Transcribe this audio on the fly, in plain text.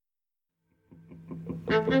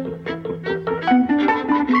Hello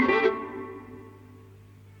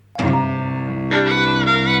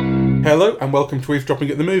and welcome to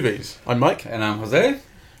Eavesdropping at the Movies. I'm Mike. And I'm Jose.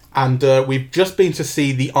 And we've just been to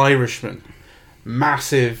see The Irishman.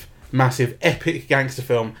 Massive, epic gangster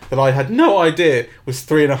film that I had no idea was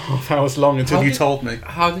 3.5 hours long until you told me.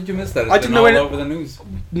 How did you miss that? I didn't know all over the news.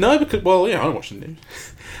 No, because, well, yeah, I don't watch the news.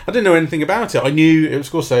 I didn't know anything about it. I knew it was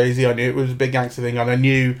Scorsese, I knew it was a big gangster thing, and I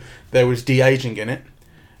knew there was de-aging in it.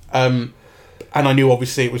 And I knew,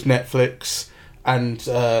 obviously, it was Netflix, and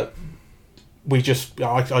we just...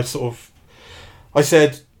 I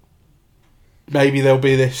said, maybe there'll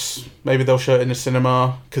be this, maybe they'll show it in the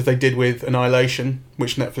cinema, because they did with Annihilation,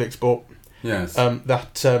 which Netflix bought. Yes.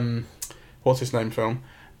 What's his name film?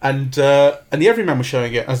 And the Everyman was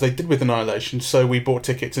showing it, as they did with Annihilation, so we bought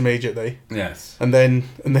tickets immediately. Yes. And then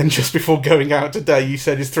just before going out today, you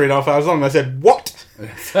said it's 3.5 hours long. I said, what? Who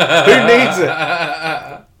needs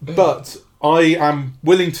it? But I am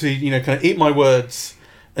willing to, kind of eat my words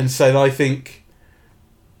and say that I think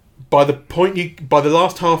by the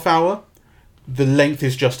last half hour, the length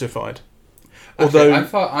is justified. Although I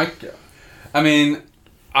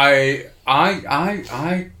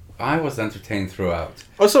was entertained throughout.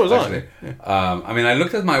 Oh, so was actually. I. Yeah. I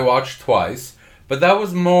looked at my watch twice, but that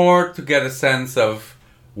was more to get a sense of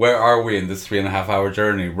where are we in this 3.5 hour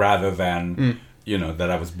journey, rather than that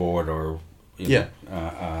I was bored or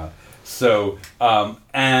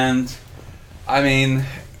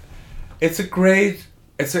it's a great.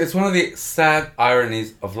 It's one of the sad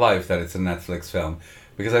ironies of life that it's a Netflix film,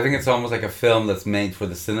 because I think it's almost like a film that's made for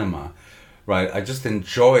the cinema, right? I just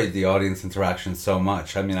enjoyed the audience interaction so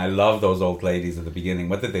much. I love those old ladies at the beginning.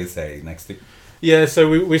 What did they say next to? Yeah,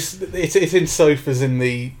 so it's in sofas in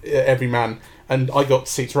the Everyman, and I got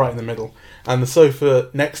seats right in the middle, and the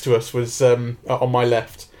sofa next to us was on my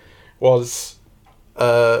left was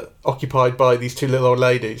occupied by these two little old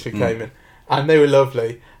ladies who came in. And they were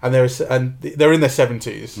lovely, and they're in their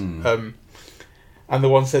 70s. And the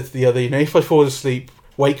one said to the other, if I fall asleep,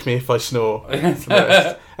 wake me if I snore.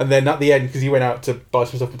 And then at the end, because he went out to buy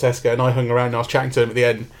some stuff from Tesco, and I hung around and I was chatting to him at the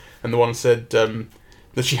end, and the one said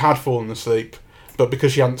that she had fallen asleep, but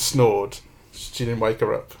because she hadn't snored, she didn't wake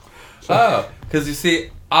her up. So. Because you see,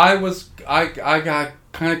 I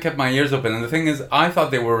kind of kept my ears open, and the thing is, I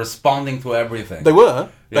thought they were responding to everything. They were.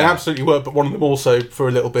 They absolutely were, but one of them also, for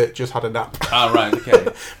a little bit, just had a nap. Oh, right, okay.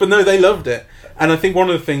 But no, they loved it. And I think one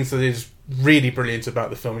of the things that is really brilliant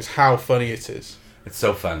about the film is how funny it is. It's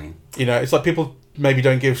so funny. It's like people maybe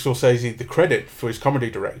don't give Scorsese the credit for his comedy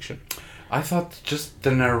direction. I thought just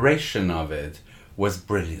the narration of it was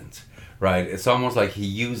brilliant, right? It's almost like he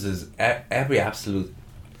uses every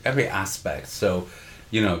aspect. So,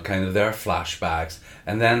 kind of there are flashbacks,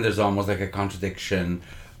 and then there's almost like a contradiction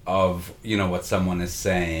of what someone is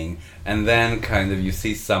saying, and then kind of you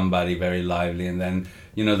see somebody very lively, and then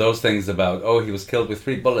those things about he was killed with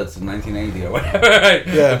 3 bullets in 1980 or whatever, right?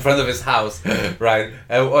 In front of his house, right?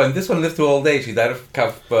 And this one lived to old age. He died of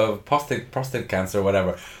prostate cancer or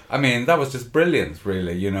whatever. That was just brilliant,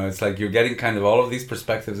 really. It's like you're getting kind of all of these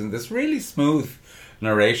perspectives in this really smooth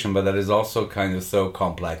narration, but that is also kind of so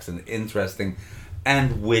complex and interesting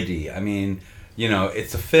and witty.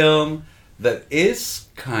 It's a film that is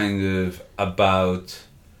kind of about...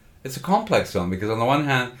 It's a complex film, because on the one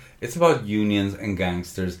hand, it's about unions and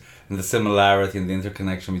gangsters, and the similarity and the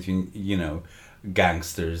interconnection between,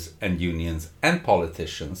 gangsters and unions and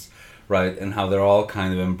politicians, right? And how they're all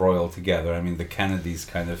kind of embroiled together. The Kennedys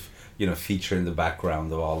kind of, feature in the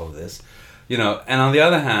background of all of this. And on the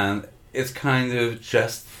other hand, it's kind of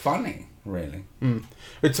just funny, really.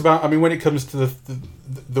 It's about, when it comes to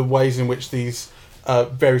the ways in which these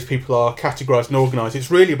various people are categorised and organised,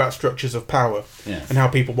 it's really about structures of power. Yes. And how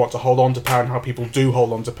people want to hold on to power and how people do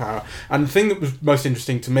hold on to power. And the thing that was most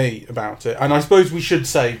interesting to me about it, and I suppose we should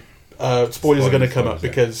say spoilers are going to come up,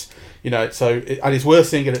 because and it's worth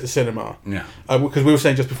seeing it at the cinema. Yeah. Because we were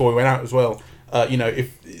saying just before we went out as well,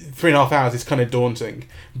 if 3.5 hours is kind of daunting,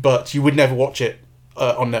 but you would never watch it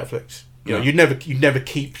on Netflix. You'd never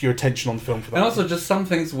keep your attention on the film for that. And also, just some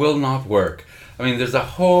things will not work. There's a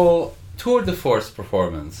whole tour de force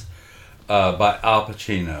performance by Al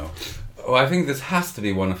Pacino. I think this has to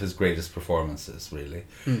be one of his greatest performances, really.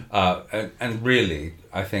 And really,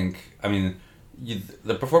 I think,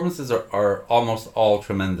 the performances are almost all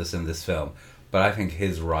tremendous in this film, but I think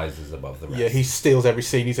his rises above the rest. Yeah, he steals every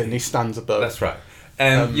scene he's in, he stands above. That's right.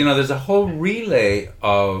 And, there's a whole relay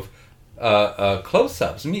of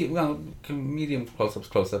close-ups, medium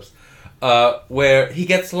close-ups, where he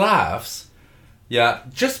gets laughs,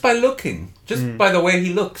 just by looking, by the way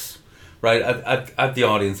he looks, right, at the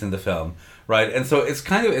audience in the film, right? And so it's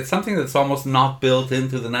something that's almost not built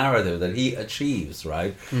into the narrative that he achieves,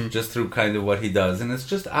 right? Just through kind of what he does, and it's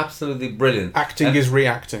just absolutely brilliant. Acting is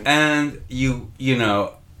reacting, and you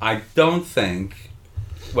know, I don't think.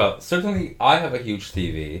 Well, certainly I have a huge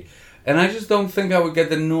TV, and I just don't think I would get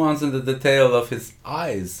the nuance and the detail of his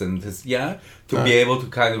eyes and his to be able to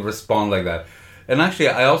kind of respond like that. And actually,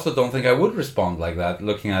 I also don't think I would respond like that,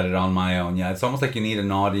 looking at it on my own. Yeah, it's almost like you need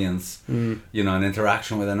an audience, you know, an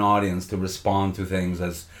interaction with an audience to respond to things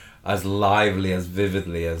as lively, as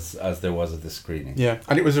vividly as there was at the screening. Yeah,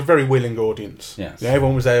 and it was a very willing audience. Yes. Yeah,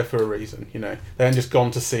 everyone was there for a reason, you know. They hadn't just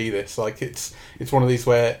gone to see this. Like, it's one of these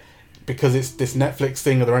where, because it's this Netflix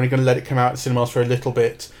thing, or they're only going to let it come out in cinemas for a little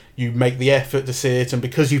bit, you make the effort to see it, and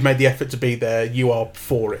because you've made the effort to be there, you are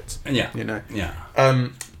for it. Yeah. You know? Yeah.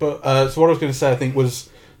 So what I was going to say, I think, was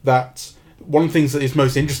that one of the things that is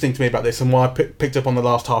most interesting to me about this, and why I picked up on the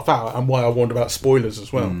last half hour, and why I warned about spoilers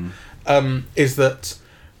as well, is that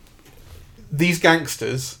these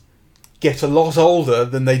gangsters get a lot older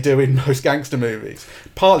than they do in most gangster movies.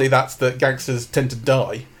 Partly that's that gangsters tend to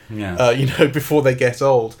die, you know, before they get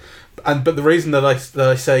old. But the reason that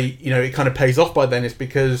I say, you know, it kind of pays off by then is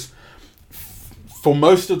because for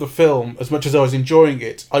most of the film, as much as I was enjoying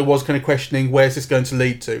it, I was kind of questioning, where's this going to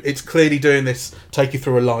lead to? It's clearly doing this take you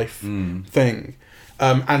through a life thing,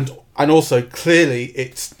 and also clearly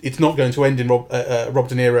it's not going to end in Rob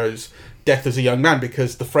De Niro's death as a young man,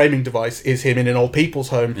 because the framing device is him in an old people's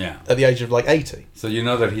home at the age of like 80. So you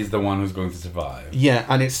know that he's the one who's going to survive. Yeah,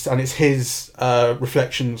 and it's his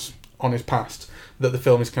reflections on his past that the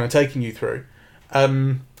film is kind of taking you through,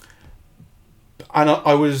 and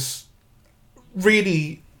I was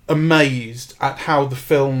really amazed at how the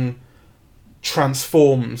film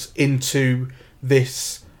transforms into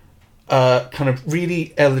this kind of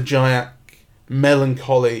really elegiac,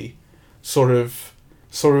 melancholy, sort of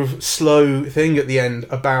slow thing at the end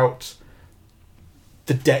about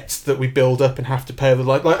the debts that we build up and have to pay.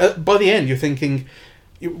 Like by the end, you're thinking,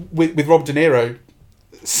 with Rob De Niro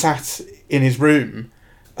sat in his room,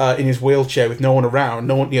 in his wheelchair with no one around,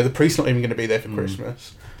 the priest's not even going to be there for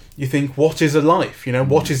Christmas. You think, what is a life? You know,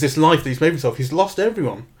 what is this life that he's made himself? He's lost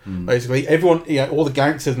everyone, basically. Everyone, you know, all the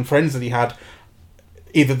gangsters and friends that he had,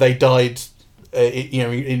 either they died, you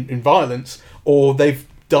know, in violence, or they've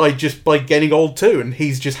died just by getting old too, and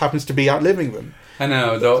he's just happens to be outliving them. I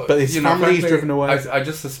know, though. But his family's driven away. I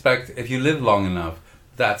just suspect if you live long enough,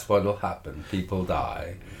 that's what will happen. People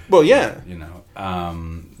die. Well, yeah. You know,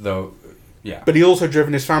 though, yeah. But he also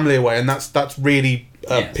driven his family away, and that's really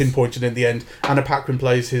pinpointed in the end. Anna Paquin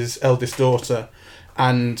plays his eldest daughter,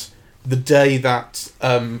 and the day that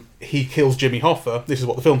he kills Jimmy Hoffa, this is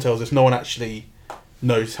what the film tells us, no one actually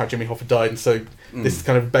knows how Jimmy Hoffa died, and so this is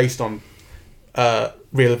kind of based on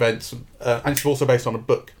real events, and it's also based on a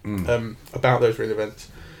book about those real events.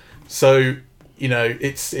 So, you know,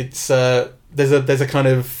 it's there's a kind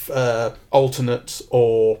of alternate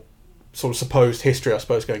or sort of supposed history, I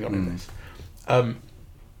suppose, going on in this.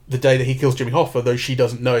 The day that he kills Jimmy Hoffa, though she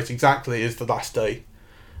doesn't know it exactly, is the last day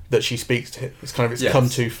that she speaks to him. It's kind of come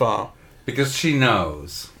too far. Because she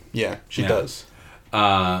knows. Yeah, she does.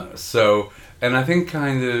 So, and I think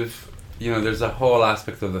kind of, you know, there's a whole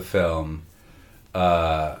aspect of the film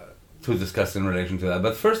to discuss in relation to that.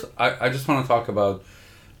 But first, I just want to talk about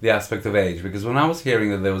the aspect of age, because when I was hearing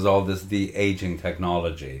that there was all this de-aging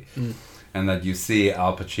technology, and that you see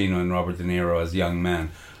Al Pacino and Robert De Niro as young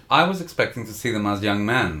men, I was expecting to see them as young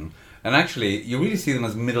men. And actually, you really see them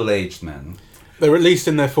as middle-aged men. They're at least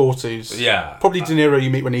in their 40s. Yeah. Probably De Niro you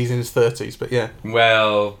meet when he's in his 30s, but yeah.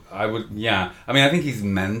 Well, I mean, I think he's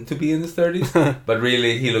meant to be in his 30s, but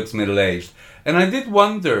really he looks middle-aged. And I did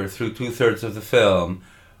wonder through 2/3 of the film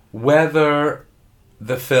whether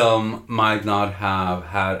the film might not have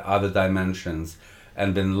had other dimensions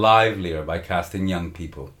and been livelier by casting young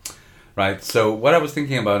people. Right, so what I was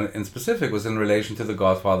thinking about in specific was in relation to The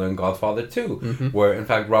Godfather and Godfather 2, where in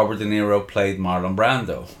fact Robert De Niro played Marlon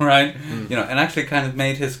Brando, right? You know, and actually kind of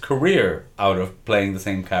made his career out of playing the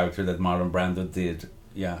same character that Marlon Brando did,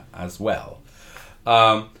 as well.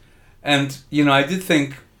 And you know, I did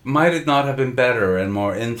think, might it not have been better and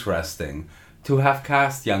more interesting to have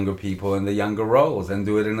cast younger people in the younger roles and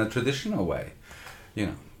do it in a traditional way, you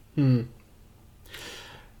know?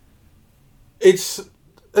 It's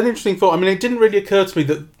an interesting thought. I mean, it didn't really occur to me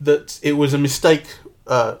that it was a mistake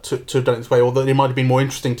to have done it this way, or that it might have been more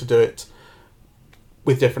interesting to do it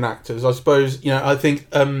with different actors. I suppose, you know, I think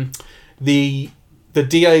the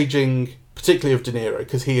de-aging, particularly of De Niro,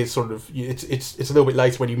 because he is sort of, it's a little bit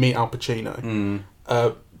later when you meet Al Pacino.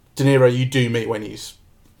 De Niro you do meet when he's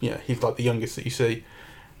like the youngest that you see.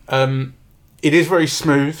 It is very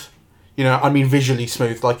smooth. You know, I mean, visually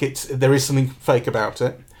smooth. Like there is something fake about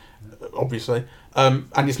it, obviously,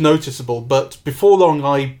 and it's noticeable. But before long,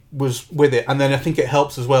 I was with it, and then I think it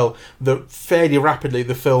helps as well that fairly rapidly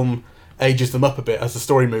the film ages them up a bit as the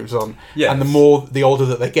story moves on. Yes. And the older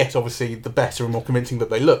that they get, obviously, the better and more convincing that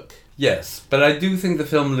they look. Yes, but I do think the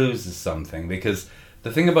film loses something, because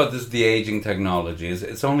the thing about this de-aging technology is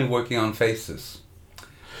it's only working on faces.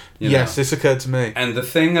 Yes, this occurred to me. And the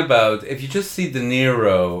thing about, if you just see De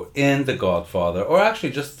Niro in The Godfather, or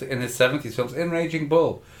actually just in his 70s films, in Raging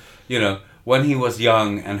Bull, you know, when he was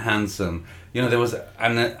young and handsome, you know, there was a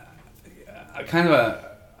kind of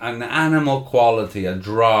an animal quality, a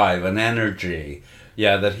drive, an energy,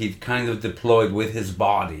 that he'd kind of deployed with his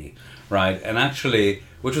body, right? And actually,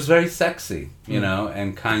 which was very sexy, you know,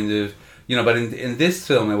 and kind of, you know, but in this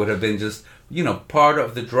film, it would have been just, you know, part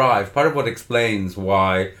of the drive, part of what explains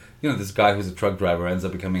why, you know, this guy who's a truck driver ends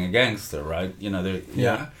up becoming a gangster, right? You know,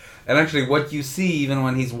 yeah. And actually, what you see, even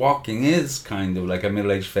when he's walking, is kind of like a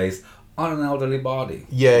middle-aged face on an elderly body.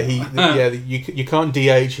 Yeah, you can't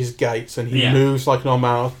de-age his gaits, and he moves like an old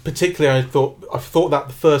man. Particularly, I thought that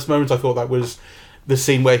the first moment I thought that was the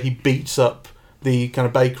scene where he beats up the kind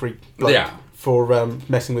of bakery bloke for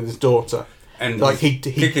messing with his daughter, and like he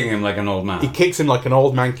kicking him like an old man. He kicks him like an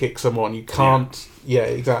old man kicks someone. You can't. Yeah,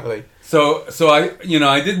 exactly. So I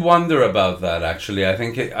did wonder about that, actually. I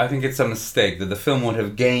think it's a mistake that the film would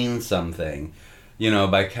have gained something, you know,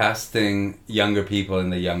 by casting younger people in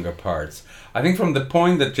the younger parts. I think from the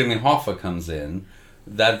point that Jimmy Hoffa comes in,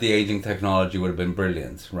 that the aging technology would have been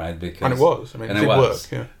brilliant, right? Because, and it was. I mean, it did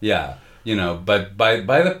work. Yeah. Yeah, you know, but by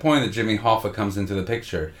the point that Jimmy Hoffa comes into the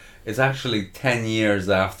picture, it's actually 10 years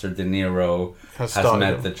after De Niro has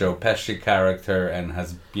met the Joe Pesci character and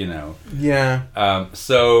has, you know... Yeah.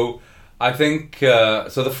 So... I think so.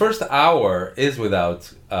 The first hour is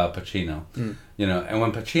without Pacino, you know, and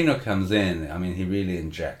when Pacino comes in, I mean, he really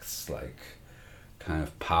injects like kind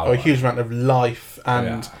of power, a huge amount of life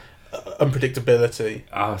and unpredictability.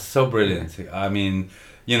 Oh, so brilliant! I mean,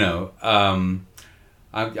 you know, I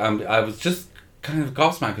was just kind of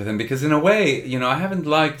gobsmacked with him because, in a way, you know, I haven't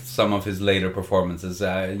liked some of his later performances.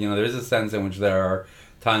 You know, there is a sense in which there are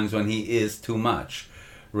times when he is too much,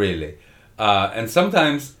 really, and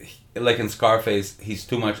sometimes. Like in Scarface, he's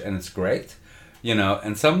too much and it's great, you know.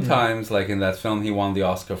 And sometimes, like in that film he won the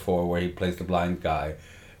Oscar for, where he plays the blind guy,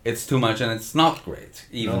 it's too much and it's not great.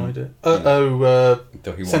 Even. No idea.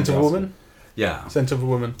 Scent of a Woman. Yeah, Scent of a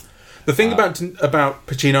Woman. The thing about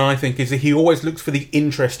Pacino, I think, is that he always looks for the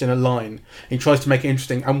interest in a line. He tries to make it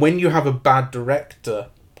interesting, and when you have a bad director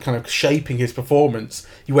kind of shaping his performance,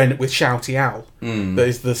 you end up with Shouty Al. That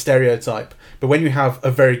is the stereotype. But when you have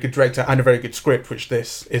a very good director and a very good script, which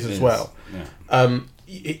this is as well,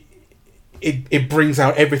 it brings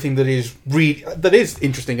out everything that is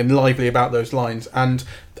interesting and lively about those lines, and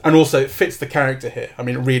also it fits the character here. I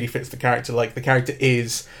mean, it really fits the character. Like, the character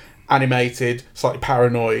is animated, slightly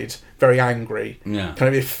paranoid, very angry. Yeah, kind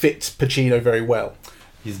of, it fits Pacino very well.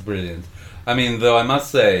 He's brilliant. I mean, though, I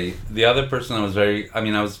must say, the other person I was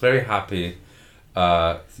very happy,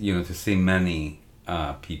 you know, to see many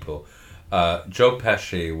people. Joe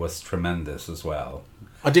Pesci was tremendous as well.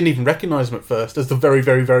 I didn't even recognise him at first as the very,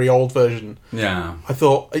 very, very old version. Yeah. I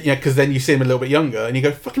thought, because then you see him a little bit younger and you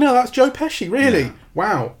go, fucking hell, that's Joe Pesci, really? Yeah.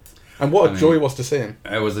 Wow. And what a joy it was to see him.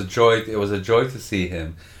 It was a joy to see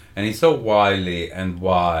him. And he's so wily and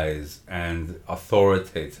wise and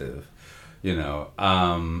authoritative, you know,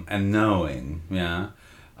 and knowing,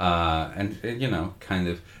 and, you know, kind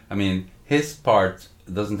of, I mean, his part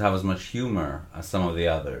doesn't have as much humour as some of the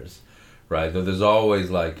others. Right, though there's always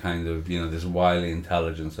like kind of, you know, this wily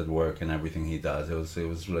intelligence at work in everything he does. It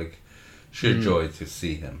was like sheer joy to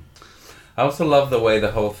see him. I also love the way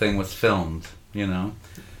the whole thing was filmed. You know,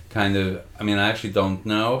 kind of. I mean, I actually don't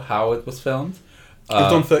know how it was filmed. It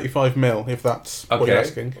was on 35mm, if that's what you're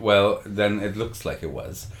asking. Well, then it looks like it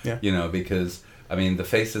was. Yeah. You know, because I mean, the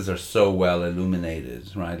faces are so well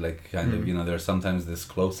illuminated, right? Like kind of, you know, there's sometimes this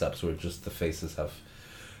close-ups where just the faces have,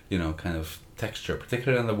 you know, kind of texture,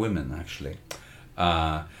 particularly on the women, actually.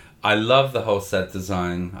 I love the whole set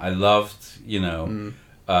design. I loved, you know,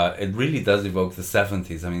 it really does evoke the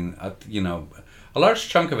 70s. I mean, you know, a large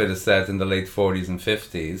chunk of it is set in the late 40s and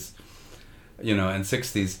 50s, you know, and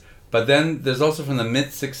 60s. But then there's also from the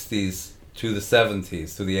mid-60s to the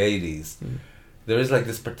 70s, to the 80s, there is like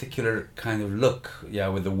this particular kind of look,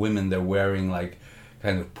 with the women, they're wearing like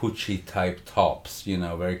kind of Pucci type tops, you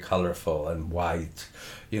know, very colorful and white,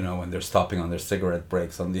 you know, when they're stopping on their cigarette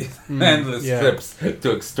breaks on these endless trips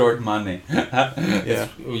to extort money.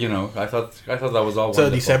 You know, I thought that was all it's wonderful.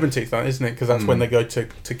 Early 70s, that, isn't it? Because that's when they go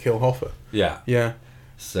to kill Hoffa. Yeah. Yeah.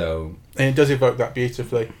 So And it does evoke that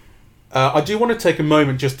beautifully. I do want to take a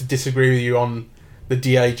moment just to disagree with you on the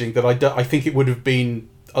de-aging. That I think it would have been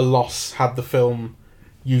a loss had the film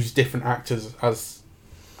used different actors as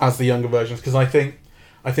the younger versions. Because I think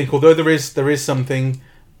although there is something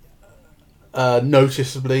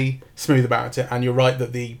noticeably smooth about it, and you're right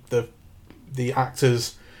that the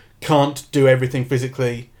actors can't do everything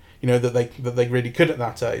physically, that they really could at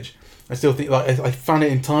that age. I still think I found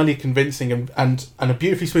it entirely convincing and a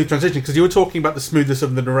beautifully smooth transition, because you were talking about the smoothness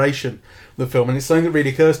of the narration of the film, and it's something that really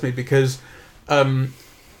occurs to me because I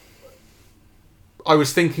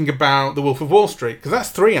was thinking about The Wolf of Wall Street, because that's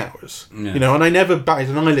 3 hours, and I never batted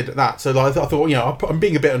an eyelid at that. So I thought, I'm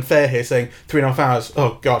being a bit unfair here saying 3.5 hours.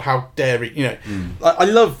 Oh God, how dare you? I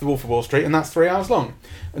love The Wolf of Wall Street, and that's 3 hours long,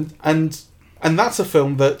 and that's a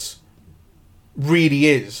film that really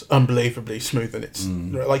is unbelievably smooth, and it's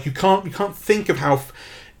like you can't think of how.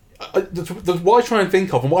 What I try and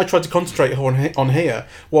think of, and what I tried to concentrate on here,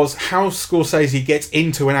 was how Scorsese gets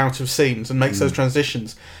into and out of scenes and makes those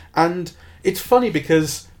transitions. And it's funny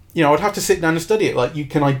because I'd have to sit down and study it. Like, you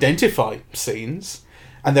can identify scenes,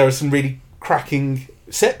 and there are some really cracking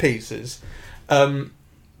set pieces,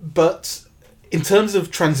 but in terms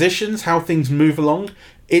of transitions, how things move along,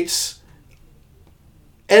 it's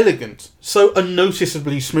elegant, so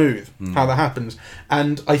unnoticeably smooth how that happens.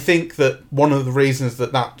 And I think that one of the reasons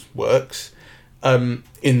that works in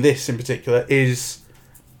this in particular is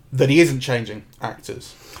that he isn't changing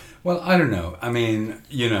actors. Well, I don't know. I mean,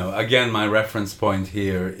 again, my reference point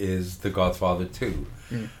here is The Godfather 2.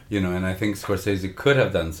 And I think Scorsese could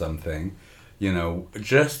have done something,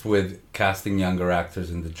 just with casting younger actors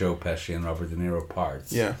in the Joe Pesci and Robert De Niro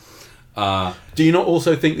parts. Yeah. Do you not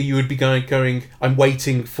also think that you would be going, I'm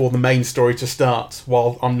waiting for the main story to start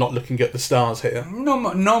while I'm not looking at the stars here?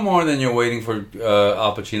 No more than you're waiting for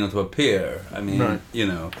Al Pacino to appear. I mean, right.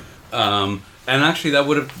 And actually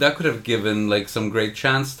that could have given like some great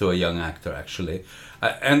chance to a young actor, actually.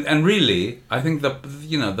 And really, I think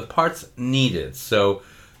the parts needed. So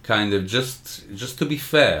kind of just to be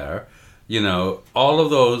fair, all of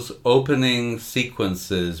those opening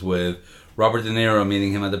sequences with Robert De Niro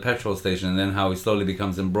meeting him at the petrol station, and then how he slowly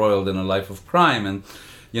becomes embroiled in a life of crime, and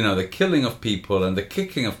the killing of people and the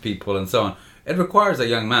kicking of people and so on. It requires a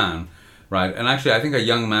young man, right? And actually, I think a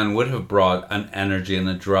young man would have brought an energy and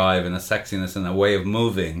a drive and a sexiness and a way of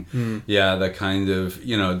moving. Yeah, that kind of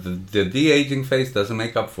the de-aging face doesn't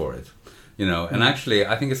make up for it. And actually,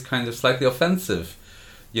 I think it's kind of slightly offensive.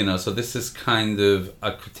 So this is kind of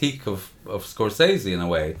a critique of Scorsese in a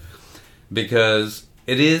way, because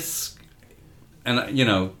it is. And,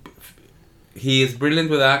 he is brilliant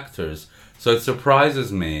with actors. So it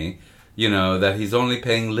surprises me, that he's only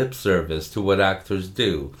paying lip service to what actors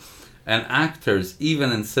do. And actors,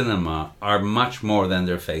 even in cinema, are much more than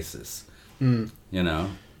their faces. And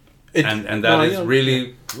that is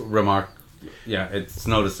really it's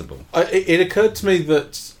noticeable. It occurred to me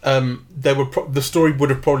that the story would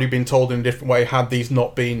have probably been told in a different way had these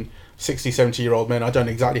not been 60, 70-year-old men. I don't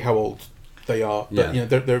know exactly how old they are, but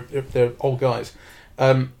they're old guys.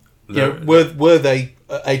 Were they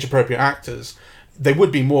age appropriate actors, they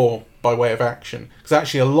would be more by way of action, because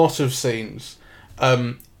actually a lot of scenes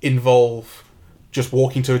involve just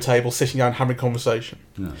walking to a table, sitting down, having a conversation.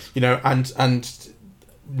 Yes. And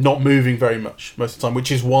not moving very much most of the time,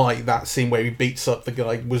 which is why that scene where he beats up the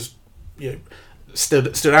guy was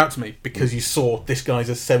stood out to me, because you saw this guy's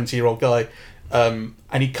a 70-year-old guy, and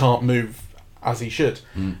he can't move as he should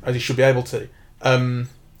be able to.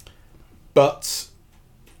 But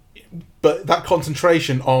that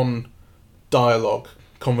concentration on dialogue,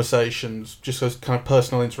 conversations, just those kind of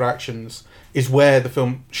personal interactions, is where the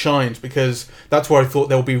film shines, because that's where I thought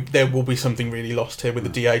there will be something really lost here with the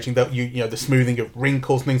de-aging, that the smoothing of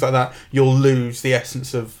wrinkles and things like that. You'll lose the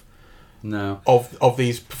essence of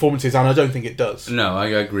these performances, and I don't think it does. No, I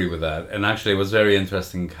agree with that. And actually, it was very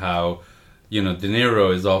interesting how De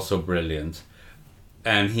Niro is also brilliant.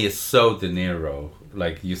 And he is so De Niro.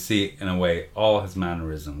 Like, you see, in a way, all his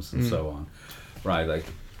mannerisms and so on. Right, like,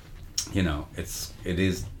 it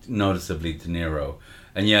is noticeably De Niro.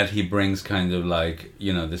 And yet he brings kind of like,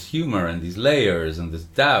 this humor and these layers and this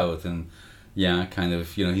doubt. And, kind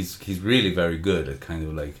of, he's really very good at kind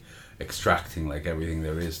of like extracting like everything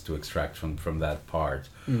there is to extract from that part.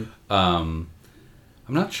 I'm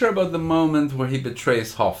not sure about the moment where he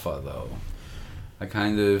betrays Hoffa, though. I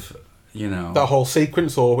kind of... that whole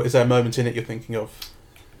sequence, or is there a moment in it you're thinking of?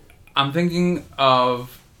 I'm thinking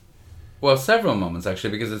of, several moments actually,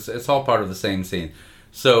 because it's all part of the same scene.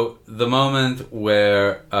 So the moment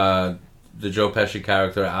where the Joe Pesci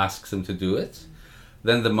character asks him to do it,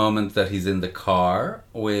 then the moment that he's in the car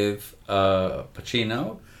with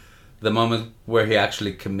Pacino, the moment where he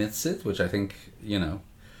actually commits it, which I think,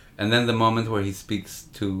 and then the moment where he speaks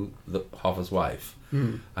to Hoffa's wife.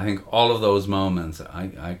 I think all of those moments,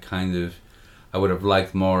 I would have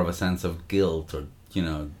liked more of a sense of guilt or,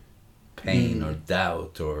 pain or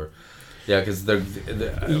doubt or, because they're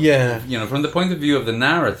from the point of view of the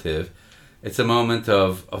narrative, it's a moment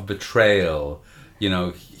of betrayal.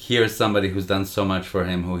 Here's somebody who's done so much for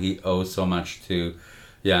him, who he owes so much to,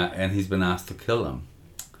 and he's been asked to kill him.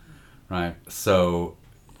 Right, so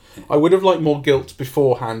I would have liked more guilt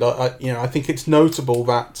beforehand. I think it's notable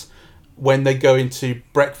that when they go into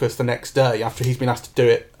breakfast the next day after he's been asked to do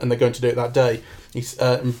it, and they're going to do it that day,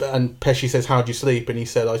 and Pesci says, "How'd you sleep?" and he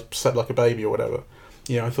said, "I slept like a baby" or whatever.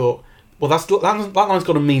 I thought, well, that line's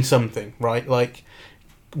got to mean something, right? Like,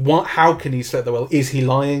 what? How can he sleep that well? Is he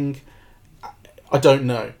lying? I don't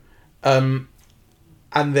know. And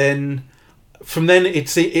then from then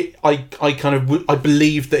I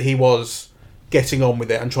believed that he was getting on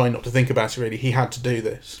with it and trying not to think about it. Really, he had to do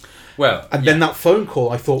this. Well, and then that phone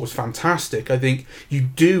call I thought was fantastic. I think you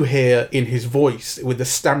do hear in his voice, with the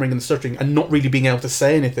stammering and the stuttering and not really being able to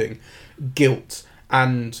say anything, guilt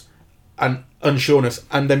and unsureness.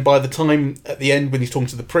 And then by the time at the end when he's talking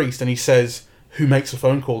to the priest and he says, "Who makes a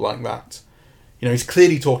phone call like that?" He's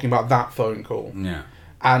clearly talking about that phone call. Yeah.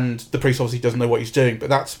 And the priest obviously doesn't know what he's doing, but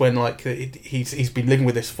that's when he's been living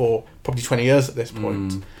with this for probably 20 years at this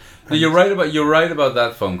point. No, you're right about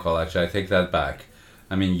that phone call. Actually, I take that back.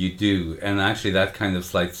 I mean, you do, and actually, that kind of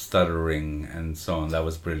slight stuttering and so on, that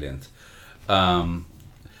was brilliant.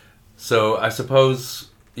 So I suppose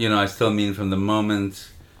I still mean from the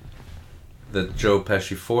moment that Joe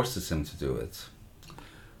Pesci forces him to do it.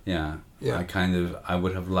 Yeah. I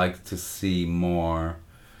would have liked to see more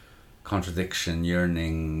contradiction,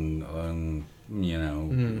 yearning,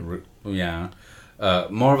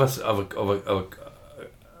 more of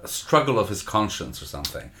a struggle of his conscience or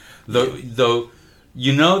something. Though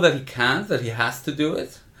that he can't, that he has to do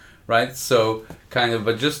it, right? So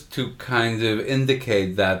but just to kind of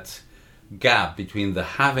indicate that gap between the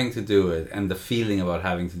having to do it and the feeling about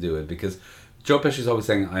having to do it, because Joe Pesci is always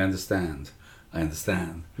saying, I understand.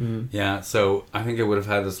 Yeah, so I think it would have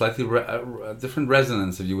had a slightly different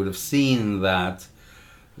resonance if you would have seen that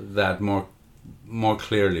more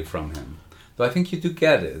clearly from him. Though I think you do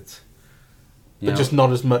get it. But just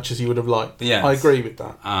not as much as you would have liked. Yes. I agree with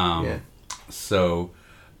that. So,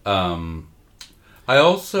 I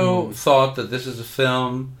also thought that this is a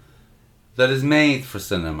film that is made for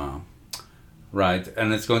cinema, right?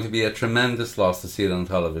 And it's going to be a tremendous loss to see it on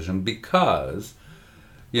television because...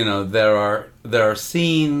 there are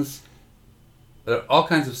scenes, there are all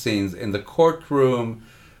kinds of scenes in the courtroom,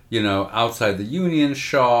 outside the union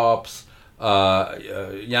shops, where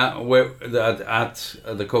at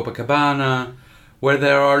the Copacabana, where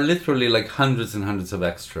there are literally like hundreds and hundreds of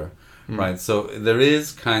extra, right? So there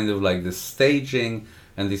is kind of like this staging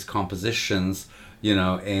and these compositions,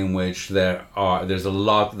 in which there's a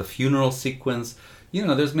lot, the funeral sequence,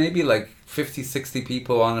 there's maybe like 50, 60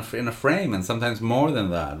 people in a frame, and sometimes more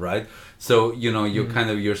than that, right? So,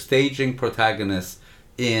 you're staging protagonists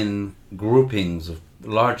in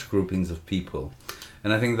large groupings of people.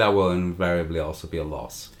 And I think that will invariably also be a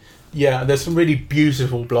loss. Yeah, there's some really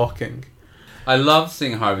beautiful blocking. I love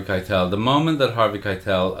seeing Harvey Keitel. The moment that Harvey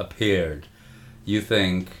Keitel appeared, you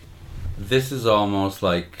think, this is almost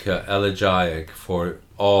like elegiac for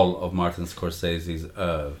all of Martin Scorsese's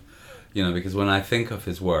oeuvre. Because when I think of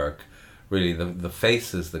his work, really the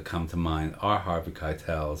faces that come to mind are Harvey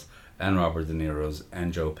Keitel's and Robert De Niro's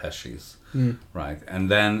and Joe Pesci's, right? And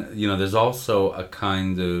then, there's also a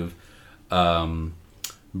kind of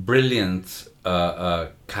brilliant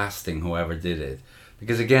casting, whoever did it.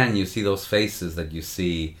 Because again, you see those faces that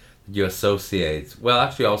you associate, well,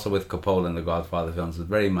 actually also with Coppola and the Godfather films, but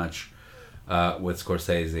very much with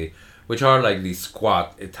Scorsese, which are like these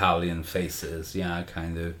squat Italian faces,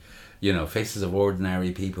 kind of, faces of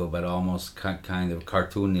ordinary people, but almost kind of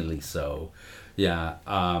cartoonily so.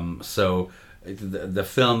 So the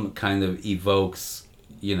film kind of evokes,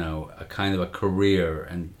 a kind of a career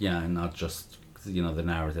and, not just, the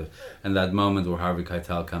narrative. And that moment where Harvey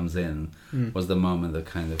Keitel comes in was the moment that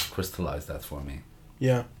kind of crystallized that for me.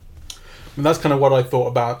 Yeah. And that's kind of what I thought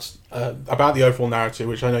about the overall narrative,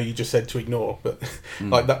 which I know you just said to ignore, but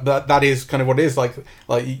like that is kind of what it is. Like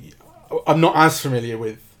I'm not as familiar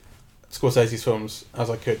with Scorsese's films as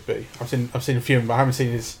I could be. I've seen a few, but I haven't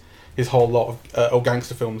seen his whole lot of or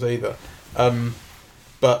gangster films either.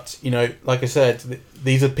 But like I said,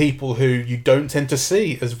 these are people who you don't tend to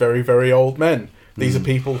see as very, very old men. These are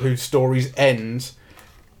people whose stories end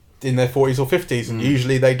in their 40s or 50s, and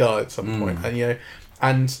usually they die at some point.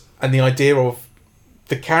 And and the idea of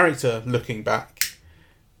the character looking back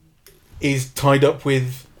is tied up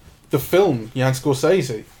with the film, Jan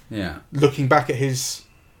Scorsese. Yeah. Looking back at his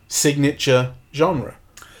signature genre.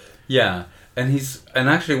 Yeah. And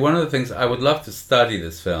actually one of the things, I would love to study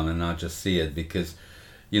this film and not just see it, because,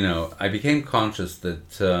 I became conscious that,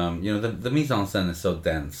 the mise en scène is so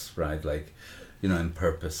dense, right? Like, and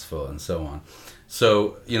purposeful and so on.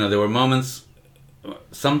 So, there were moments,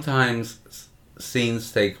 sometimes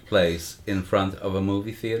scenes take place in front of a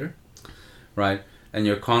movie theater, right? And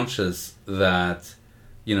you're conscious that,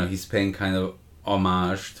 he's paying kind of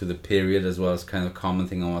homage to the period as well as kind of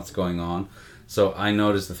commenting on what's going on. So I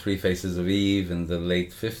noticed the Three Faces of Eve in the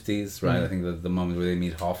late 50s, right? I think that the moment where they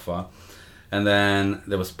meet Hoffa. And then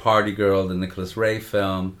there was Party Girl, the Nicholas Ray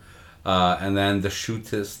film. And then The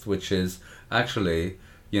Shootist, which is actually,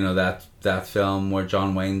 that film where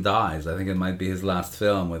John Wayne dies. I think it might be his last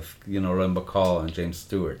film with, Lauren Bacall and James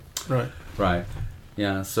Stewart. Right. Right.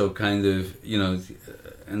 Yeah, so kind of,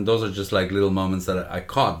 and those are just like little moments that I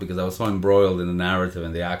caught because I was so embroiled in the narrative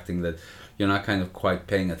and the acting that you're not kind of quite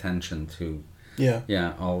paying attention to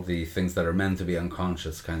all the things that are meant to be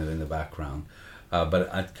unconscious kind of in the background. But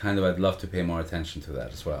I'd love to pay more attention to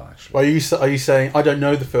that as well, actually. Well, are you saying, I don't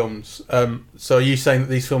know the films, so are you saying that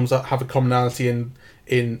these films have a commonality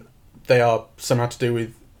in they are somehow to do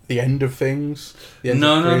with the end of things?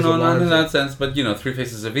 No, not in that sense. But, Three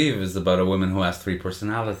Faces of Eve is about a woman who has three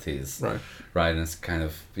personalities. Right. Right, and it's kind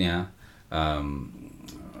of,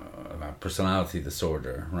 personality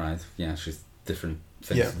disorder, right? Yeah, she's different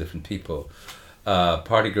things to different people.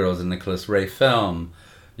 Party Girl is a Nicholas Ray film,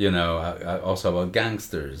 also about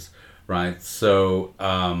gangsters, right? So,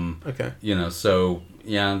 so,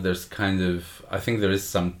 there's kind of, I think there is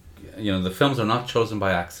some, the films are not chosen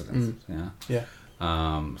by accident, Yeah.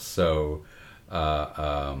 So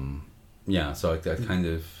I kind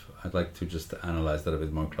of, I'd like to just analyze that a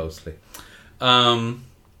bit more closely. You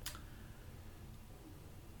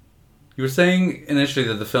were saying initially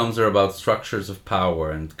that the films are about structures of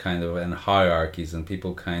power and kind of and hierarchies and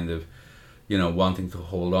people kind of, wanting to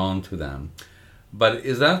hold on to them. But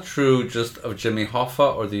is that true just of Jimmy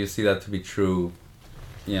Hoffa, or do you see that to be true?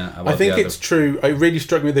 Yeah, I think it's true. It really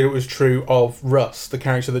struck me that it was true of Russ, the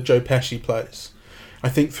character that Joe Pesci plays. I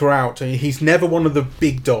think throughout, he's never one of the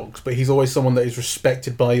big dogs, but he's always someone that is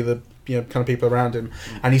respected by the kind of people around him,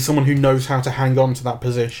 and he's someone who knows how to hang on to that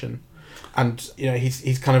position. And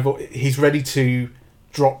he's ready to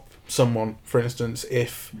drop someone, for instance,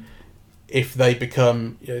 if they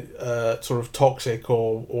become sort of toxic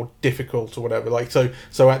or difficult or whatever. Like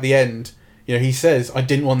so at the end, he says, "I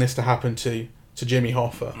didn't want this to happen to Jimmy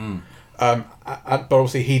Hoffa," but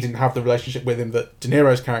obviously he didn't have the relationship with him that De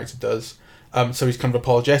Niro's character does. So he's kind of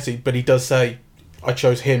apologetic, but he does say, "I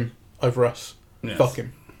chose him over us. Yes. Fuck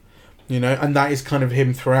him." And that is kind of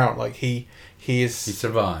him throughout. Like he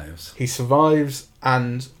survives. He survives,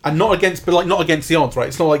 and not against the odds, right?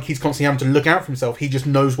 It's not like he's constantly having to look out for himself. He just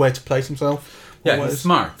knows where to place himself. Yeah, he's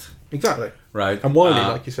smart. Exactly. Right. And wily,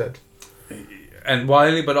 like you said. And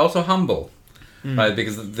wily, but also humble, right?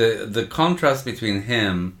 Because the contrast between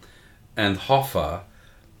him and Hoffa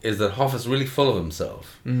is that Hoffa's really full of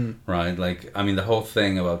himself, right? Like, I mean, the whole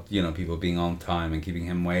thing about people being on time and keeping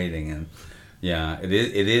him waiting, and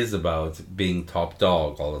it is about being top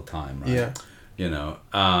dog all the time, right? Yeah.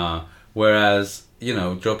 Whereas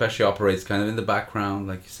Joe Pesci operates kind of in the background,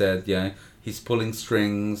 like you said. Yeah, he's pulling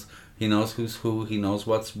strings. He knows who's who. He knows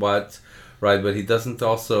what's what, right? But he doesn't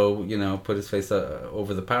also put his face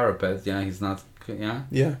over the parapet. Yeah, he's not. Yeah.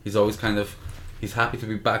 He's always kind of. He's happy to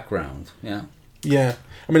be background. Yeah. Yeah.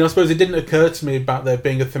 I mean, I suppose it didn't occur to me about there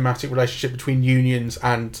being a thematic relationship between unions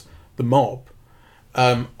and the mob.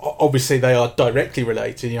 Obviously, they are directly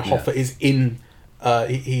related. Hoffa is in.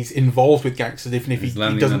 He's involved with gangsters, even if he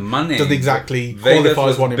doesn't exactly qualify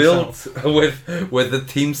as one himself. Built with the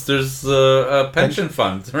Teamsters pension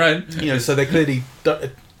fund, right? So they're clearly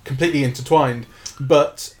completely intertwined.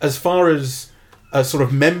 But as far as sort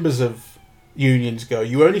of members of unions go,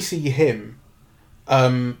 you only see him,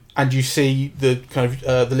 and you see the kind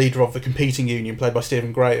of the leader of the competing union, played by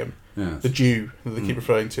Stephen Graham. Yes. The Jew that they keep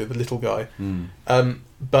referring to, the little guy.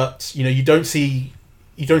 But you don't see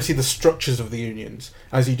the structures of the unions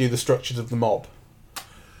as you do the structures of the mob.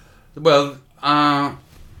 Well,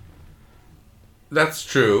 that's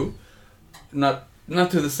true. Not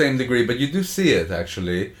to the same degree, but you do see it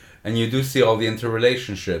actually, and you do see all the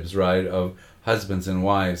interrelationships, right, of husbands and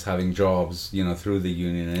wives having jobs, through the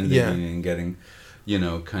union and in the union, getting,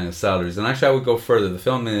 kind of salaries. And actually, I would go further. The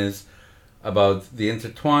film is about the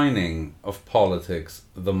intertwining of politics,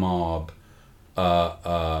 the mob,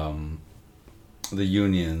 the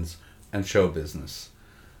unions, and show business.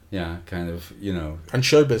 Yeah, kind of, And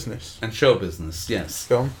show business. And show business, yes.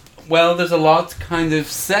 Go on. Well, there's a lot kind of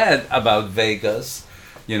said about Vegas,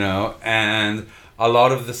 and a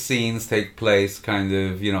lot of the scenes take place kind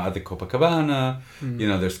of, at the Copacabana.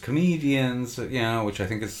 There's comedians, which I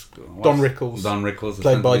think is... Don Rickles. Don Rickles.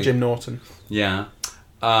 Played by Jim Norton. Yeah.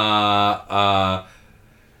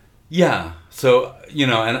 Yeah. So,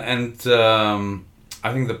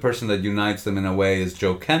 I think the person that unites them in a way is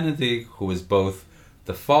Joe Kennedy, who is both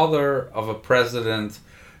the father of a president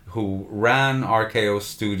who ran RKO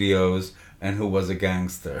Studios and who was a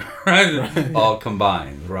gangster, right? All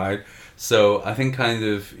combined, right? So I think kind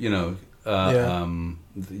of, the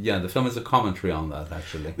film is a commentary on that,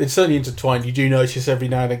 actually. It's certainly intertwined. You do notice every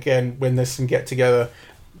now and again when there's some get-together,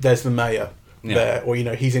 there's the mayor there, or,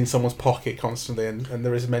 he's in someone's pocket constantly, and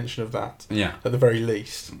there is a mention of that, at the very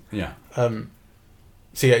least. Yeah.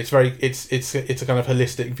 So yeah, it's a kind of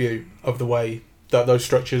holistic view of the way that those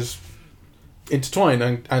structures intertwine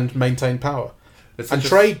and maintain power and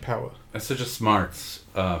trade power. It's such a smart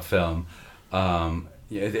film.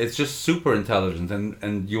 It's just super intelligent,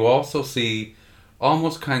 and you also see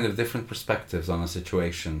almost kind of different perspectives on a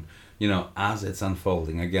situation, as it's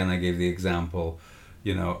unfolding. Again, I gave the example,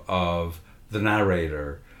 of the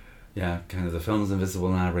narrator, kind of the film's invisible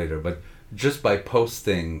narrator, but just by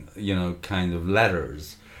posting, kind of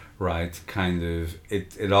letters, right, kind of,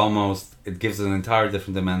 it gives an entire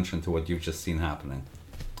different dimension to what you've just seen happening.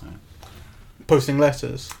 Right? Posting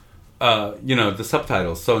letters? The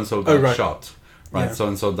subtitles, so-and-so got shot, right, Yeah.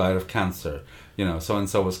 so-and-so died of cancer,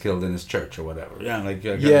 so-and-so was killed in his church or whatever.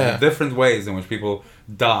 Different ways in which people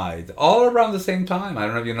died, all around the same time. I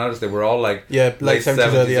don't know if you noticed, they were all like late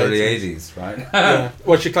 70s, early 80s, right? Yeah.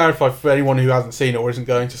 Well, to clarify for anyone who hasn't seen it or isn't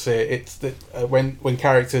going to see it, it's that when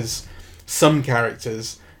some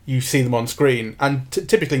characters, you see them on screen, and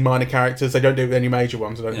typically minor characters, they don't do it with any major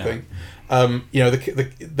ones, I don't think.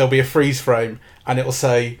 There'll be a freeze frame, and it'll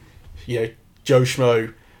say, Joe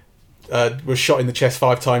Schmo was shot in the chest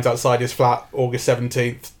 5 times outside his flat, August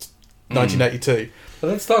 17th, 1982. But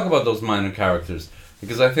let's talk about those minor characters,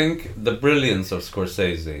 because I think the brilliance of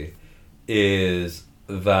Scorsese is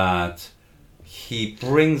that he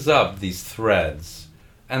brings up these threads,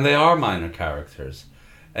 and they are minor characters,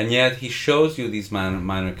 and yet he shows you these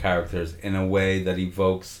minor characters in a way that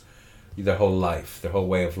evokes their whole life, their whole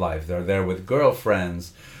way of life. They're there with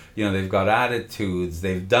girlfriends, they've got attitudes,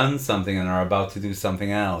 they've done something and are about to do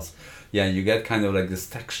something else. Yeah, you get kind of like this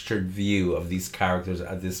textured view of these characters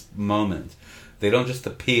at this moment. They don't just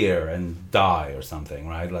appear and die or something,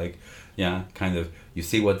 right? Like, kind of, you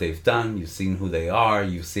see what they've done, you've seen who they are,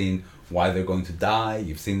 you've seen why they're going to die,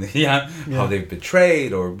 you've seen how they've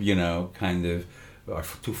betrayed, or, kind of are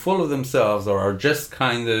too full of themselves, or are just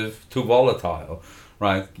kind of too volatile,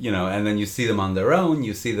 right? And then you see them on their own,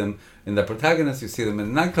 you see them in the protagonist, you see them in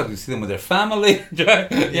the nightclub, you see them with their family,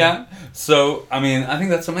 yeah. So, I mean, I think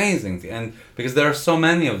that's amazing, and because there are so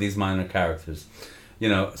many of these minor characters,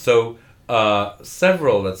 so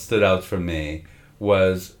several that stood out for me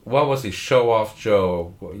was, what was he, Show Off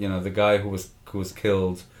Joe, the guy who was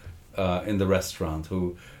killed in the restaurant,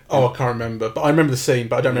 who... I can't remember, but I remember the scene,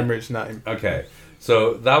 but I don't remember his name. Okay,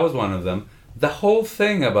 so that was one of them. The whole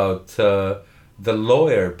thing about the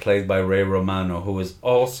lawyer played by Ray Romano, who is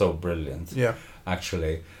also brilliant,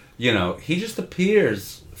 actually. He just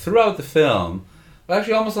appears throughout the film,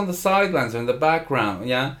 actually almost on the sidelines or in the background,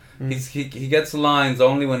 He gets lines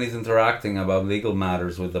only when he's interacting about legal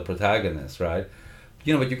matters with the protagonist, right?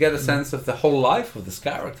 But you get a sense of the whole life of this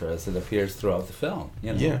character as it appears throughout the film.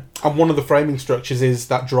 Yeah, and one of the framing structures is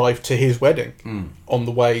that drive to his wedding on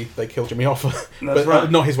the way they kill Jimmy Hoffa. That's right.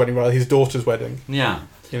 Not his wedding, rather his daughter's wedding. Yeah.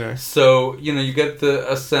 So, you get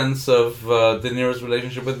a sense of De Niro's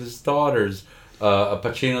relationship with his daughters,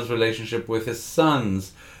 Pacino's relationship with his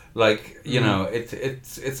sons. Like,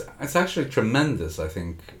 it's actually tremendous, I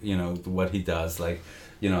think, what he does. Like,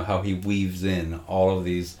 how he weaves in all of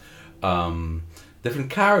these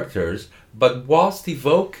different characters, but whilst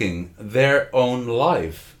evoking their own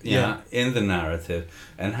life in the narrative,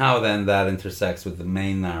 and how then that intersects with the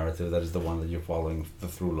main narrative that is the one that you're following the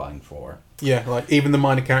through line for. Yeah, like even the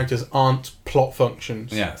minor characters aren't plot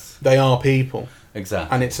functions. Yes. They are people.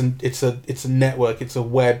 Exactly. And it's a network, it's a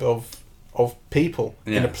web of people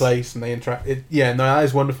in a place, and they interact. That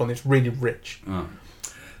is wonderful, and it's really rich. Oh.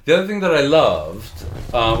 The other thing that I loved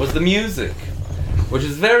was the music, which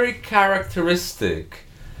is very characteristic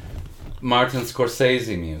Martin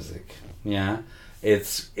Scorsese music. Yeah,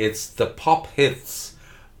 it's the pop hits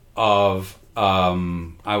of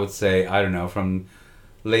I would say, I don't know, from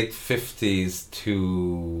late 50s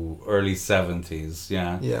to early 70s,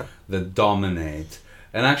 Yeah. that dominate.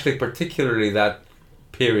 And actually particularly that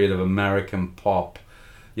period of American pop,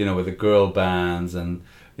 with the girl bands and,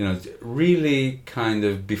 really kind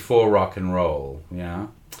of before rock and roll, yeah?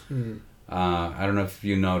 I don't know if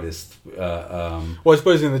you noticed. Well, I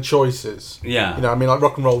suppose in the choices. Yeah. Like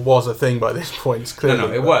rock and roll was a thing by this point, clearly.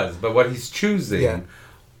 No, it was. But what he's choosing... Yeah.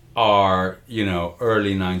 are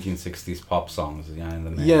early 1960s pop songs in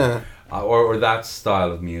the main. Yeah. Or that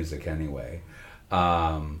style of music anyway.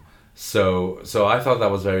 So I thought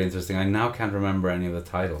that was very interesting. I now can't remember any of the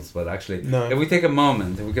titles, but actually, No. if we take a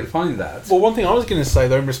moment, if we can find that. Well, one thing I was going to say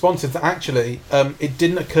though in response is that actually it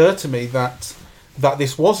didn't occur to me that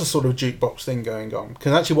this was a sort of jukebox thing going on,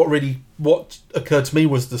 because actually what occurred to me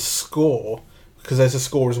was the score, because there's a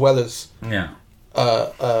score as well as Yeah.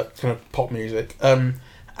 kind of pop music.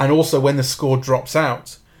 And also when the score drops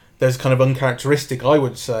out, there's kind of uncharacteristic, I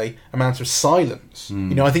would say, amount of silence.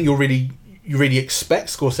 I think you really expect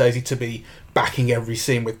Scorsese to be backing every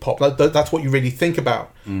scene with pop. That's what you really think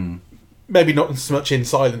about. Maybe not so much in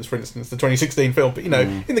Silence, for instance, the 2016 film, but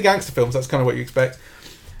in the gangster films, that's kind of what you expect.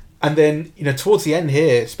 And then towards the end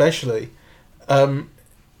here, especially,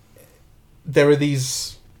 there are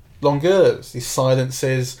these longueurs, these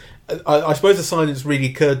silences. I suppose the silence really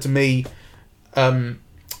occurred to me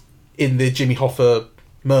in the Jimmy Hoffa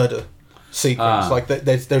murder sequence. Like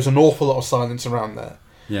there's an awful lot of silence around there.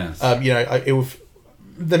 Yes.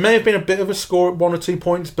 There may have been a bit of a score at 1 or 2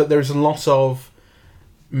 points, but there is a lot of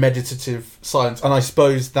meditative silence, and I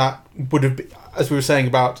suppose that would have been, as we were saying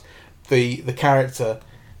about the character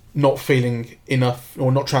not feeling enough,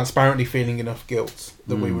 or not transparently feeling enough guilt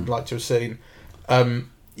that we would like to have seen.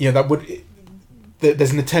 That would.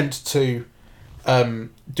 There's an attempt to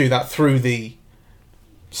do that through the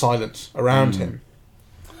silence around him.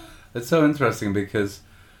 It's so interesting because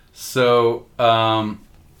the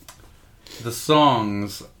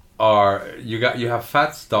songs are you have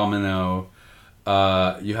Fats Domino,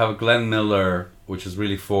 you have Glenn Miller, which is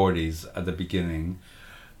really 40s at the beginning,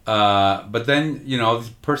 but then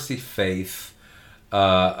Percy Faith,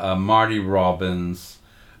 Marty Robbins,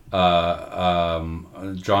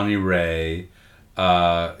 Johnny Ray.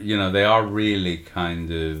 They are really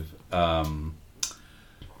kind of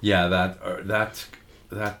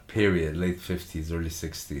that period, late 50s, early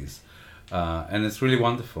 60s, and it's really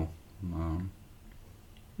wonderful.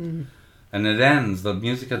 And it ends. The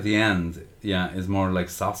music at the end, is more like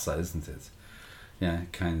salsa, isn't it? Yeah,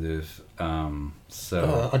 kind of.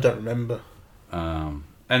 I don't remember.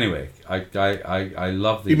 Anyway, I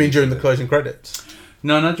love the. You mean during the closing credits?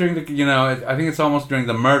 No, not during the. I think it's almost during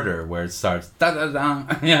the murder where it starts. Da da da.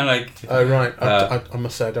 Yeah, like. Oh right. I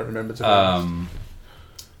must say I don't remember. To be honest.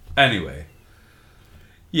 Anyway.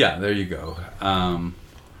 Yeah, there you go. I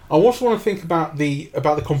also want to think about the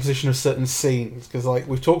composition of certain scenes, because like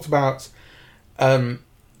we've talked about, I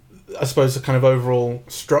suppose the kind of overall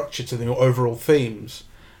structure to the overall themes,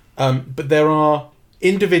 but there are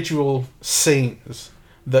individual scenes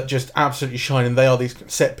that just absolutely shine, and they are these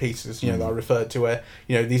set pieces, that I referred to, where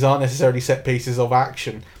these aren't necessarily set pieces of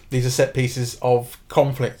action; these are set pieces of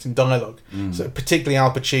conflict and dialogue. So particularly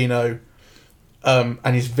Al Pacino,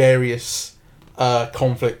 and his various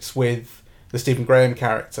conflicts with the Stephen Graham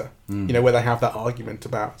character, where they have that argument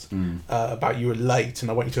about you were late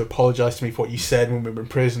and I want you to apologise to me for what you said when we were in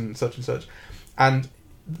prison and such, and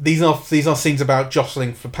these are scenes about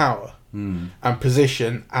jostling for power and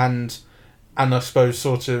position and I suppose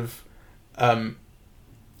sort of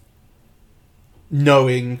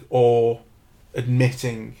knowing or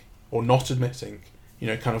admitting or not admitting,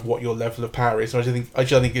 kind of what your level of power is. So I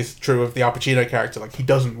think is true of the Al Pacino character. Like he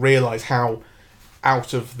doesn't realise how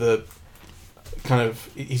out of the kind of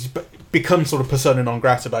he's become sort of persona non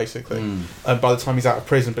grata basically by the time he's out of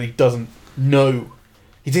prison, but he doesn't know.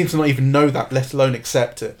 He seems to not even know that, let alone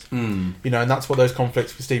accept it. And that's what those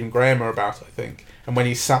conflicts with Stephen Graham are about, I think. And when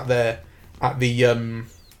he's sat there at the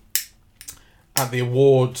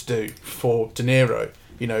awards do for De Niro,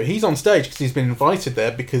 he's on stage because he's been invited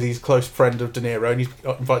there because he's a close friend of De Niro and he's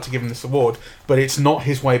got invited to give him this award, but it's not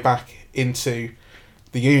his way back into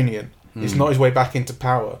the union. It's not his way back into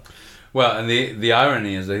power. Well, and the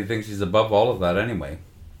irony is that he thinks he's above all of that anyway.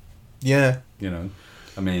 Yeah.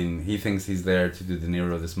 He thinks he's there to do De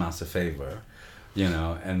Niro this massive favor,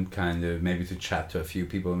 and kind of maybe to chat to a few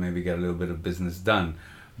people and maybe get a little bit of business done.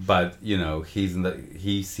 But,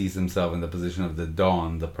 he sees himself in the position of the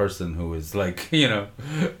Don, the person who is like,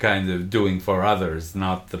 kind of doing for others,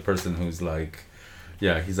 not the person who's like,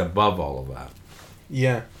 he's above all of that.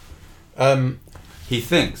 Yeah. He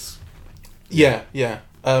thinks. Yeah.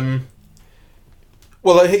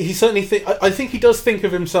 Well, he certainly I think he does think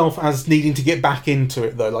of himself as needing to get back into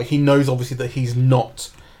it, though. Like, he knows obviously that he's not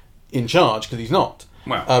in charge, because he's not.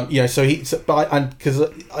 Well, so because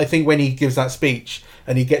I think when he gives that speech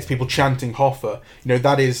and he gets people chanting Hoffa,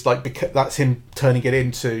 that is like that's him turning it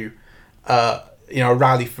into a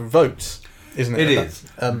rally for votes, isn't it? It is.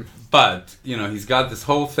 But he's got this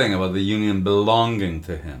whole thing about the union belonging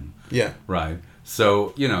to him. Yeah. Right.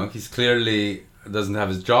 So he's clearly doesn't have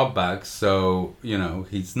his job back, so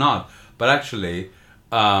he's not. But actually,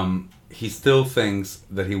 he still thinks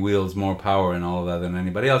that he wields more power and all of that than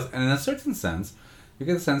anybody else. And in a certain sense, you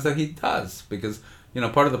get the sense that he does, because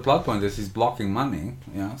part of the plot point is he's blocking money.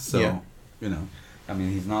 So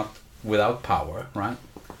he's not without power, right?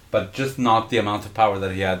 But just not the amount of power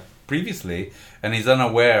that he had previously, and he's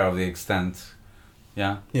unaware of the extent.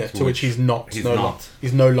 Yeah. Yeah. To which he's not.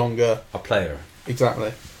 He's no longer a player.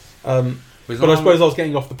 Exactly. But I suppose I was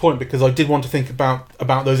getting off the point because I did want to think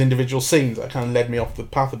about those individual scenes that kind of led me off the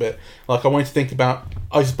path a bit. Like, I wanted to think about,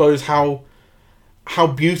 I suppose, how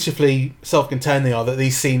beautifully self-contained they are, that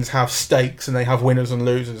these scenes have stakes and they have winners and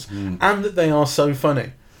losers, and that they are so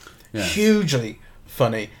funny. Yeah. Hugely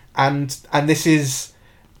funny. And this is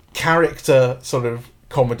character sort of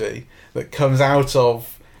comedy that comes out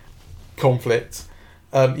of conflict.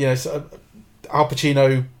 So Al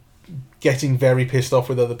Pacino getting very pissed off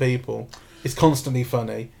with other people. It's constantly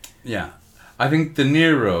funny. Yeah. I think De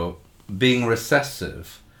Niro being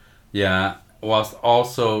recessive, whilst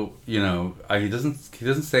also, he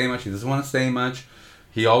doesn't say much, he doesn't want to say much.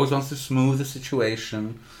 He always wants to smooth the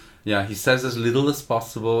situation. Yeah, he says as little as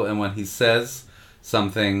possible, and when he says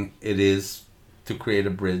something, it is to create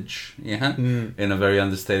a bridge, in a very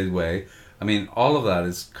understated way. I mean, all of that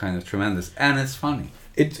is kind of tremendous, and it's funny.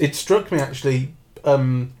 It struck me, actually,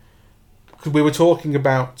 because we were talking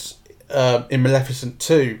about in Maleficent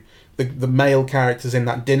 2, the male characters in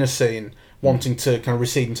that dinner scene wanting to kind of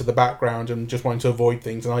recede into the background and just wanting to avoid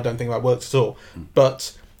things, and I don't think that works at all.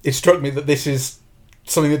 But it struck me that this is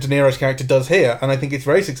something that De Niro's character does here, and I think it's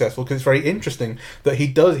very successful because it's very interesting that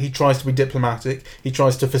he tries to be diplomatic, he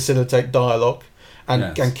tries to facilitate dialogue,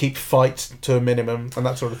 and keep fight to a minimum, and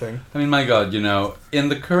that sort of thing. I mean, my God, in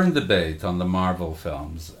the current debate on the Marvel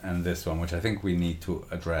films, and this one, which I think we need to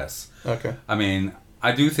address. Okay. I mean,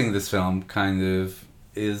 I do think this film kind of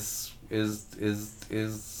is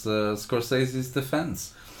Scorsese's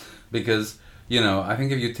defense, because I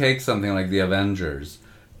think if you take something like the Avengers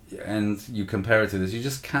and you compare it to this, you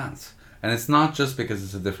just can't. And it's not just because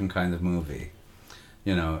it's a different kind of movie.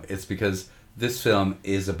 It's because this film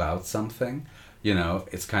is about something.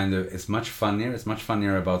 It's much funnier. It's much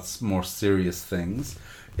funnier about more serious things.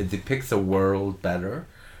 It depicts a world better,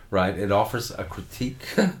 right? It offers a critique,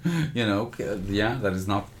 that is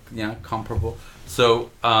not, comparable. So,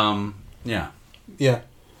 Yeah.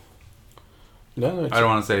 No, I don't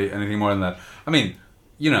want to say anything more than that. I mean,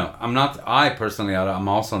 I'm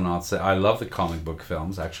also not, I love the comic book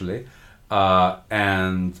films, actually.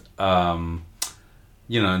 And to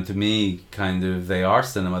me, kind of, they are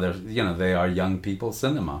cinema. They are young people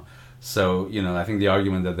cinema. So, I think the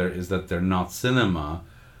argument that they're not cinema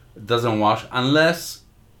doesn't wash unless,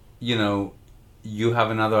 you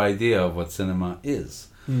have another idea of what cinema is,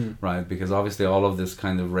 right? Because obviously all of this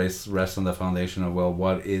kind of rests on the foundation of, well,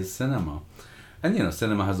 what is cinema? And,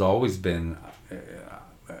 cinema has always been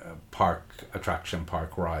park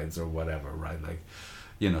rides or whatever, right? Like,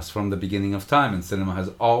 from the beginning of time, and cinema has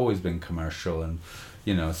always been commercial, and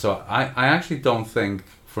so I actually don't think,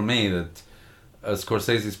 for me, that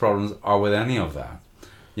Scorsese's problems are with any of that,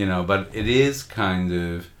 but it is kind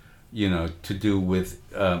of, to do with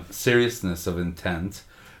seriousness of intent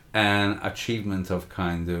and achievement of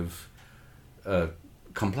kind of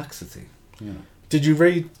complexity. Did you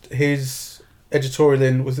read his editorial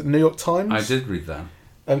in, was it the New York Times? I did read that.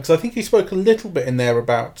 Because I think he spoke a little bit in there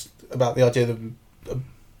about the idea of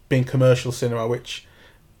being commercial cinema, which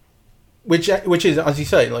is, as you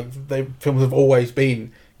say, like, films have always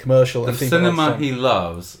been commercial. The cinema he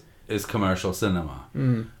loves is commercial cinema.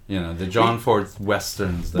 The John Ford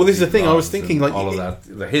westerns. Well, this is the thing I was thinking, like, all of that.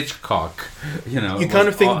 The Hitchcock. You kind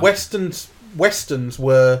of think westerns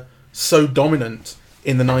were so dominant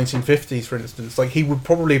in the 1950s, for instance. Like, he would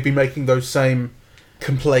probably be making those same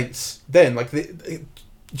complaints then. Like, do you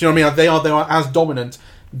know what I mean? They are as dominant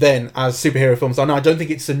then as superhero films are now. I don't think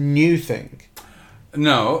it's a new thing.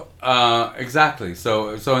 No, exactly.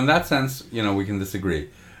 So in that sense, we can disagree,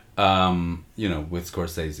 with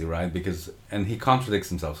Scorsese, right? And he contradicts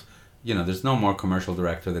himself. There's no more commercial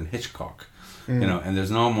director than Hitchcock, and there's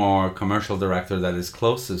no more commercial director that is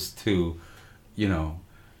closest to,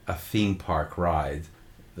 a theme park ride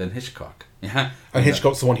than Hitchcock. Yeah, And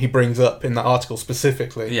Hitchcock's the one he brings up in that article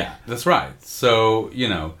specifically. Yeah, that's right. So,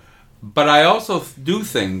 but I also do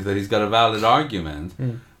think that he's got a valid argument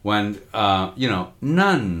when,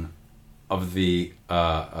 none of the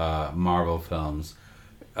Marvel films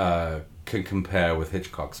can compare with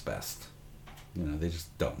Hitchcock's best. They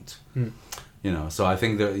just don't. So I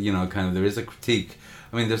think that, there is a critique.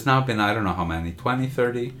 I mean, there's now been, I don't know how many, 20,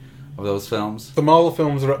 30 of those films? The Marvel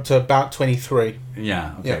films are up to about 23.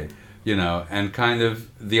 Yeah, okay. And kind of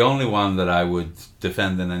the only one that I would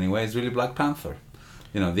defend in any way is really Black Panther.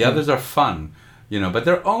 The others are fun, but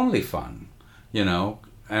they're only fun,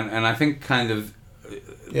 and I think kind of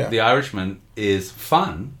The Irishman is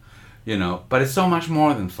fun, but it's so much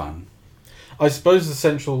more than fun. I suppose the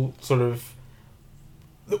central sort of,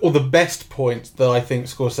 or the best point that I think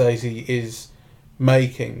Scorsese is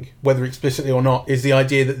making, whether explicitly or not, is the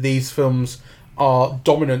idea that these films are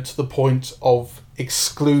dominant to the point of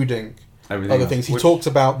excluding everything other else. things. He talks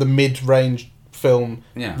about the mid-range film,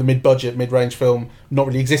 the mid-budget, mid-range film not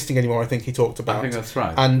really existing anymore. I think he talked about. I think that's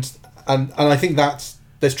right, and I think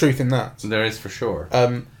there's truth in that. There is, for sure.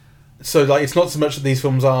 So like, it's not so much that these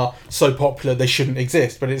films are so popular they shouldn't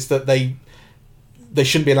exist, but it's that they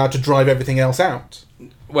shouldn't be allowed to drive everything else out.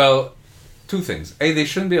 Well, two things. A, they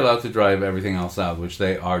shouldn't be allowed to drive everything else out, which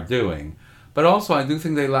they are doing. But also, I do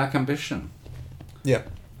think they lack ambition. Yeah.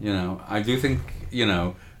 I do think,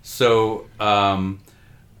 so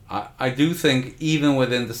I do think even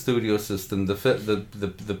within the studio system,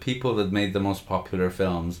 the people that made the most popular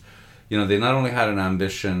films, they not only had an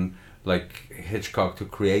ambition like Hitchcock to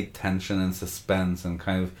create tension and suspense and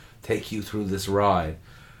kind of take you through this ride,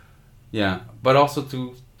 but also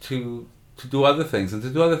to do other things, and to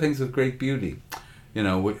do other things with great beauty.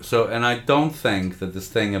 So, and I don't think that this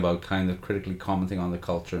thing about kind of critically commenting on the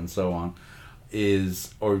culture and so on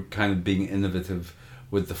or kind of being innovative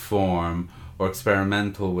with the form, or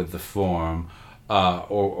experimental with the form,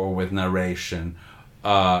 or with narration,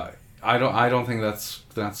 I don't think that's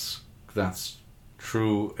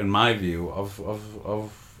true in my view of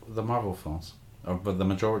the Marvel films, but the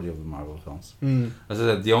majority of the Marvel films. As I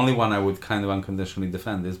said, the only one I would kind of unconditionally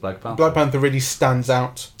defend is Black Panther. Black Panther really stands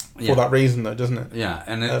out for that reason, though, doesn't it? Yeah,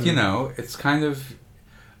 and it's kind of,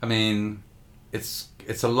 I mean, it's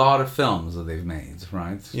a lot of films that they've made,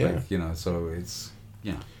 right? Yeah. Like, so it's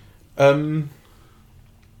and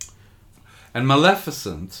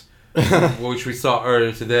Maleficent, which we saw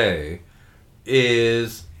earlier today,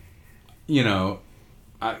 is an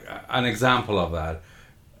example of that.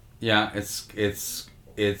 Yeah, it's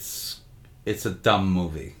a dumb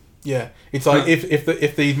movie. Yeah, it's like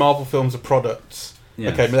if the Marvel films are products.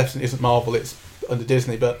 Yes. Okay, Maleficent isn't Marvel; it's under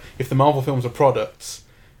Disney. But if the Marvel films are products,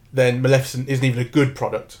 then Maleficent isn't even a good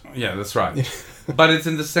product. Yeah, that's right. But it's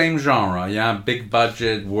in the same genre. Yeah, big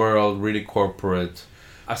budget world, really corporate,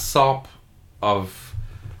 a sop of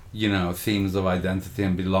themes of identity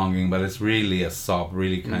and belonging. But it's really a sop,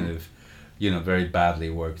 really kind of very badly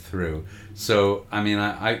worked through. So I mean,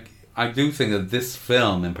 I do think that this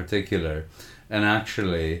film in particular, and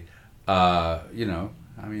actually, I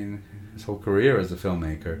mean, his whole career as a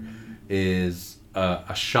filmmaker is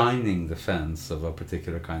a shining defense of a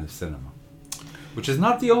particular kind of cinema, which is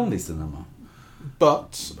not the only cinema.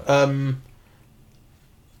 But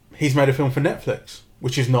he's made a film for Netflix,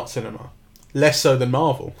 which is not cinema, less so than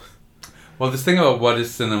Marvel. Well, this thing about what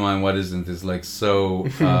is cinema and what isn't is like so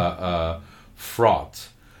fraught.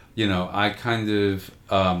 I kind of,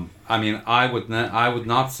 I mean, I would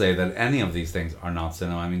not say that any of these things are not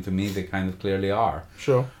cinema. I mean, to me, they kind of clearly are.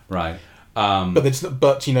 Sure. Right. But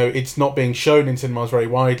it's not being shown in cinemas very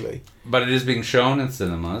widely. But it is being shown in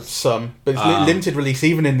cinemas. Some, but it's limited release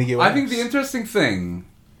even in the US. I think the interesting thing,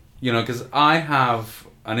 because I have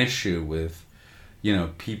an issue with,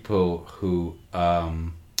 people who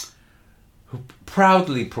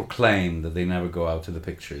proudly proclaim that they never go out to the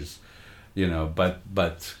pictures, but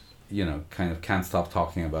kind of can't stop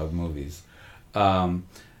talking about movies, and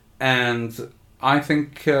I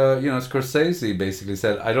think Scorsese basically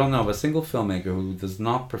said, I don't know of a single filmmaker who does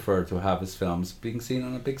not prefer to have his films being seen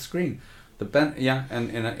on a big screen, and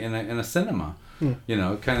in a cinema.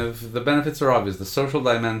 Kind of the benefits are obvious: the social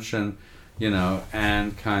dimension,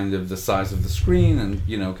 and kind of the size of the screen, and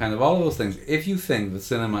kind of all of those things. If you think that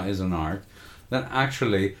cinema is an art, then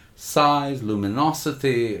actually size,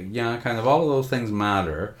 luminosity, kind of all of those things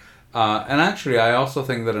matter. And actually, I also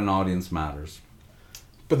think that an audience matters.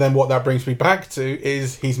 But then what that brings me back to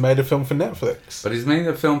is he's made a film for Netflix. But he's made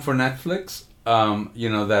a film for Netflix,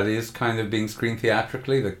 that is kind of being screened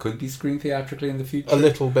theatrically, that could be screened theatrically in the future. A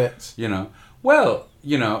little bit. Well,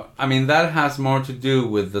 I mean, that has more to do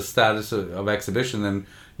with the status of exhibition than,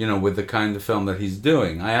 with the kind of film that he's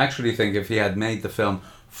doing. I actually think if he had made the film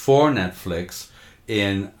for Netflix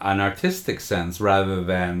in an artistic sense rather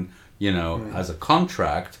than, as a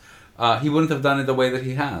contract, he wouldn't have done it the way that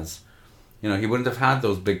he has. He wouldn't have had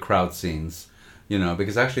those big crowd scenes,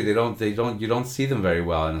 because actually you don't see them very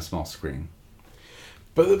well in a small screen.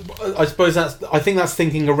 But I suppose I think that's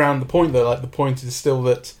thinking around the point though. Like the point is still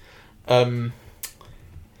that, I'm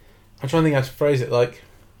trying to think how to phrase it. Like,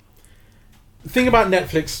 the thing about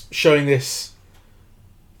Netflix showing this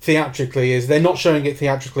theatrically is they're not showing it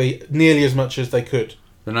theatrically nearly as much as they could.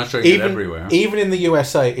 They're not showing it everywhere. Even in the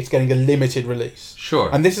USA, it's getting a limited release. Sure.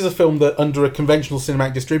 And this is a film that, under a conventional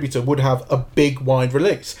cinematic distributor, would have a big, wide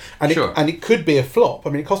release. And it could be a flop.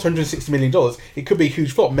 I mean, it cost $160 million. It could be a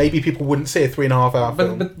huge flop. Maybe people wouldn't see a 3.5-hour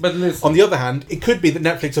film. But listen. On the other hand, it could be that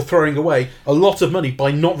Netflix are throwing away a lot of money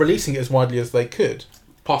by not releasing it as widely as they could.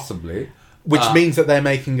 Possibly. Which means that they're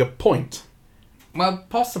making a point. Well,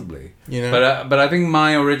 possibly. But I think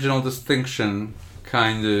my original distinction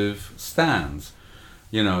kind of stands.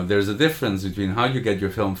 There's a difference between how you get your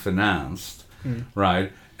film financed,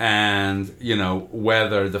 right, and,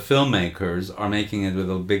 whether the filmmakers are making it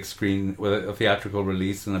with a big screen, with a theatrical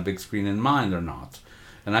release and a big screen in mind or not.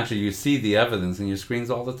 And actually, you see the evidence in your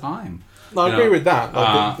screens all the time. No, I agree with that,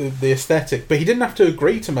 like the aesthetic. But he didn't have to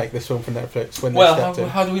agree to make this film for Netflix when they stepped in.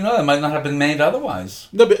 How do we know? It might not have been made otherwise.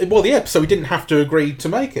 No, so he didn't have to agree to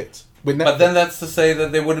make it with Netflix. But then that's to say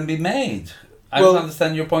that they wouldn't be made. I don't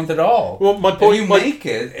understand your point at all. Well, my point... If you make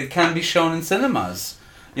it, it can be shown in cinemas,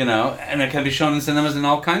 and it can be shown in cinemas in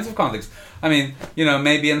all kinds of contexts. I mean,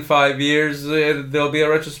 maybe in 5 years there'll be a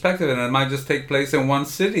retrospective and it might just take place in one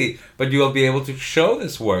city, but you'll be able to show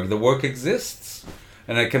this work. The work exists,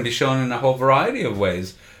 and it can be shown in a whole variety of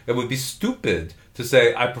ways. It would be stupid to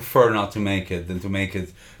say, I prefer not to make it than to make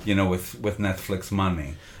it, with Netflix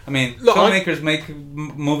money. I mean, filmmakers make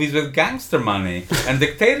movies with gangster money and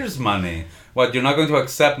dictators' money. What, you're not going to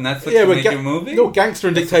accept Netflix to make your movie? No, gangster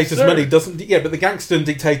and dictator's money doesn't... Yeah, but the gangster and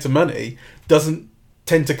dictator money doesn't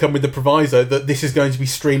tend to come with the proviso that this is going to be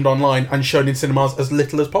streamed online and shown in cinemas as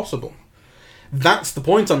little as possible. That's the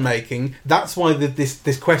point I'm making. That's why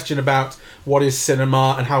this question about what is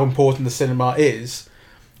cinema and how important the cinema is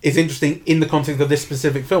interesting in the context of this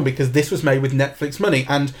specific film, because this was made with Netflix money.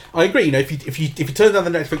 And I agree, if you turn down the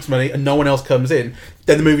Netflix money and no one else comes in,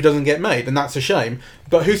 then the movie doesn't get made, and that's a shame.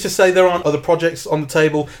 But who's to say there aren't other projects on the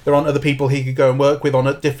table, there aren't other people he could go and work with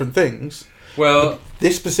on different things? Well, but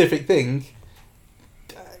this specific thing,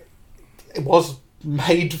 it was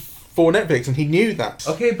made for Netflix, and he knew that.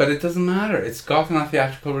 Okay, but it doesn't matter. It's gotten a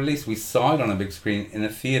theatrical release. We saw it on a big screen in a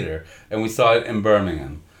theatre, and we saw it in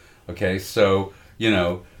Birmingham. Okay, so,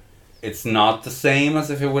 it's not the same as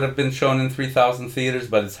if it would have been shown in 3,000 theatres,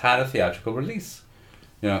 but it's had a theatrical release.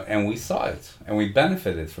 And we saw it, and we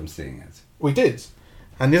benefited from seeing it. We did.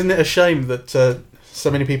 And isn't it a shame that so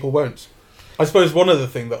many people won't? I suppose one other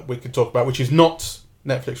thing that we could talk about, which is not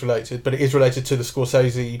Netflix related, but it is related to the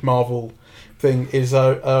Scorsese Marvel thing, is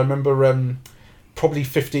I remember probably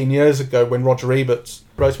 15 years ago when Roger Ebert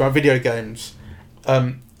wrote about video games.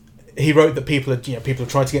 He wrote that people had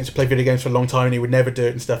tried to get him to play video games for a long time and he would never do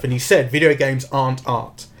it and stuff. And he said video games aren't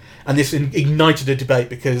art. And this ignited a debate,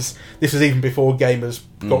 because this was even before gamers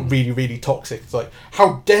got really, really toxic. It's like,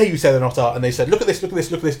 how dare you say they're not art? And they said, look at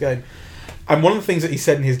this game. And one of the things that he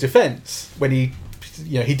said in his defence, when he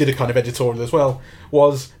did a kind of editorial as well,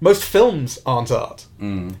 was most films aren't art.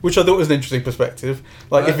 Which I thought was an interesting perspective.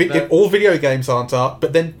 Like, if all video games aren't art,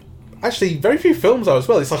 but then actually very few films are as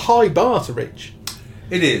well. It's a high bar to reach.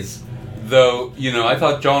 It is. Though, I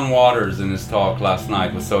thought John Waters in his talk last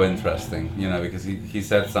night was so interesting, because he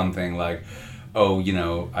said something like,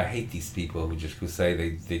 I hate these people who say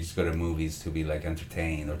they just go to movies to be like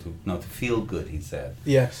entertained or to feel good, he said.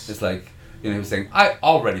 Yes. It's like, he was saying, I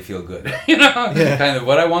already feel good. Kind of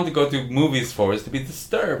what I want to go to movies for is to be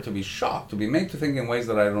disturbed, to be shocked, to be made to think in ways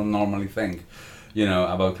that I don't normally think,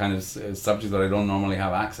 about kind of subjects that I don't normally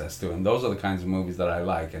have access to. And those are the kinds of movies that I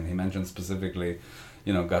like. And he mentioned specifically,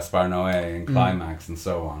 Gaspar Noé and Climax and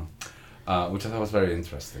so on, which I thought was very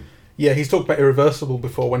interesting. Yeah, he's talked about Irreversible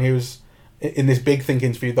before when he was in this Big Think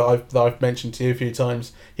interview that I've mentioned to you a few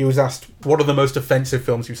times. He was asked, what are the most offensive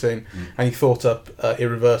films you've seen? And he thought up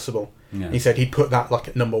Irreversible. Yeah. He said he'd put that like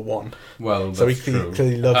at number one. Well, that's so he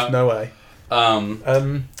clearly loves Noé.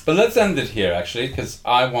 But let's end it here, actually, because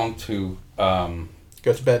I want to... go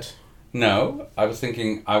to bed. No, I was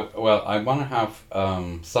thinking, I want to have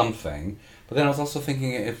something, but then I was also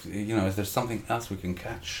thinking if, is there something else we can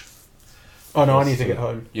catch Oh no, I need to get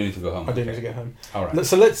home. You need to go home. I do okay. need to get home. All right.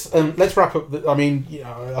 So let's wrap up. I mean,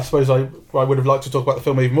 I suppose I would have liked to talk about the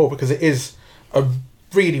film even more because it is a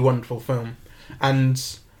really wonderful film,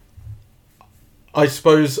 and I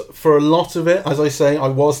suppose for a lot of it, as I say, I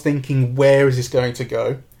was thinking, where is this going to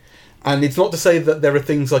go? And it's not to say that there are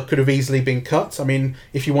things that could have easily been cut. I mean,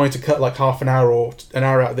 if you wanted to cut like half an hour or an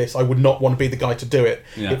hour out of this, I would not want to be the guy to do it.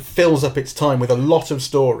 Yeah. It fills up its time with a lot of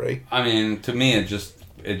story. I mean, to me, it just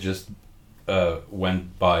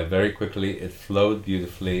went by very quickly. It flowed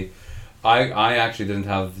beautifully. I actually didn't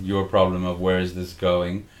have your problem of where is this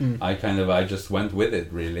going. I just went with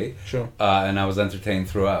it, really. Sure. And I was entertained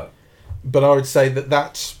throughout. But I would say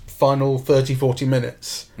that final 30, 40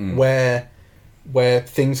 minutes where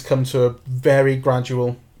things come to a very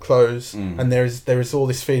gradual close and there is all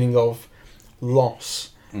this feeling of loss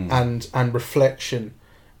and reflection.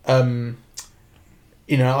 I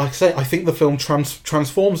think the film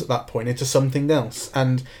transforms at that point into something else,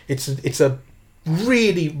 and it's a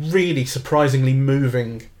really, really surprisingly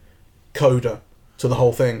moving coda to the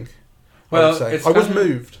whole thing. Well, I was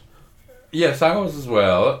moved. Yes, I was as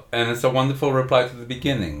well, and it's a wonderful reply to the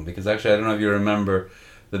beginning, because actually I don't know if you remember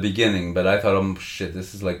the beginning, but I thought, oh shit,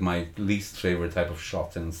 this is like my least favorite type of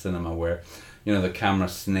shot in cinema, where the camera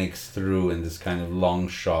snakes through in this kind of long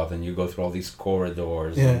shot and you go through all these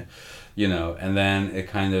corridors and then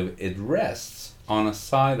it rests on a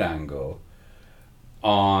side angle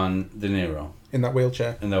on De Niro in that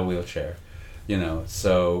wheelchair,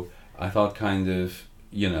 so I thought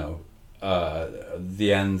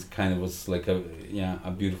the end kind of was like a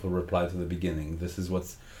beautiful reply to the beginning. This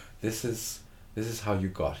is how you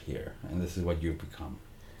got here, and this is what you've become.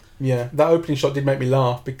 Yeah, that opening shot did make me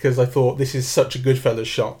laugh because I thought this is such a Goodfellas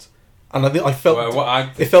shot, and I felt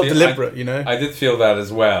it felt deliberate. I did feel that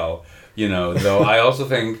as well. Though I also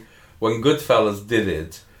think when Goodfellas did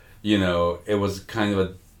it, it was kind of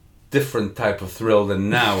a different type of thrill than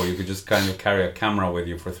now, where you could just kind of carry a camera with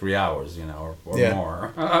you for 3 hours, or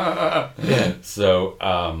more. Yeah. So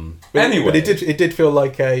anyway, but it did feel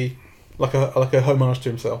like a homage to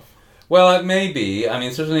himself. Well, it may be. I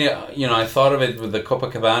mean, certainly, I thought of it with the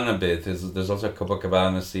Copacabana bit. There's also a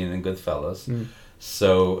Copacabana scene in Goodfellas.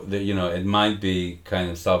 So, it might be kind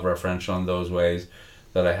of self-referential in those ways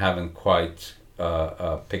that I haven't quite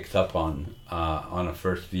picked up on a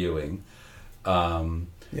first viewing.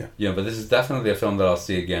 But this is definitely a film that I'll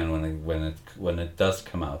see again when it does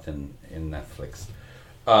come out in Netflix.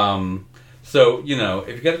 So,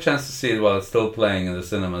 if you get a chance to see it while it's still playing in the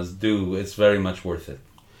cinemas, it's very much worth it.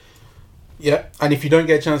 Yeah, and if you don't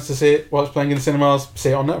get a chance to see it while it's playing in the cinemas, see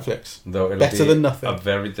it on Netflix. Though it'll better be than nothing. A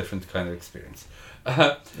very different kind of experience.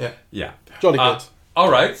 Yeah. Jolly good. All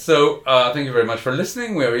right, so thank you very much for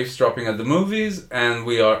listening. We are eavesdropping at the movies, and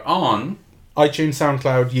we are on iTunes,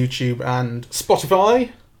 SoundCloud, YouTube, and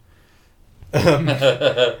Spotify.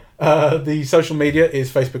 The social media is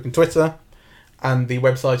Facebook and Twitter, and the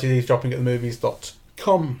website is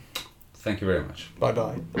eavesdroppingatthemovies.com. Thank you very much.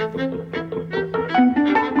 Bye-bye.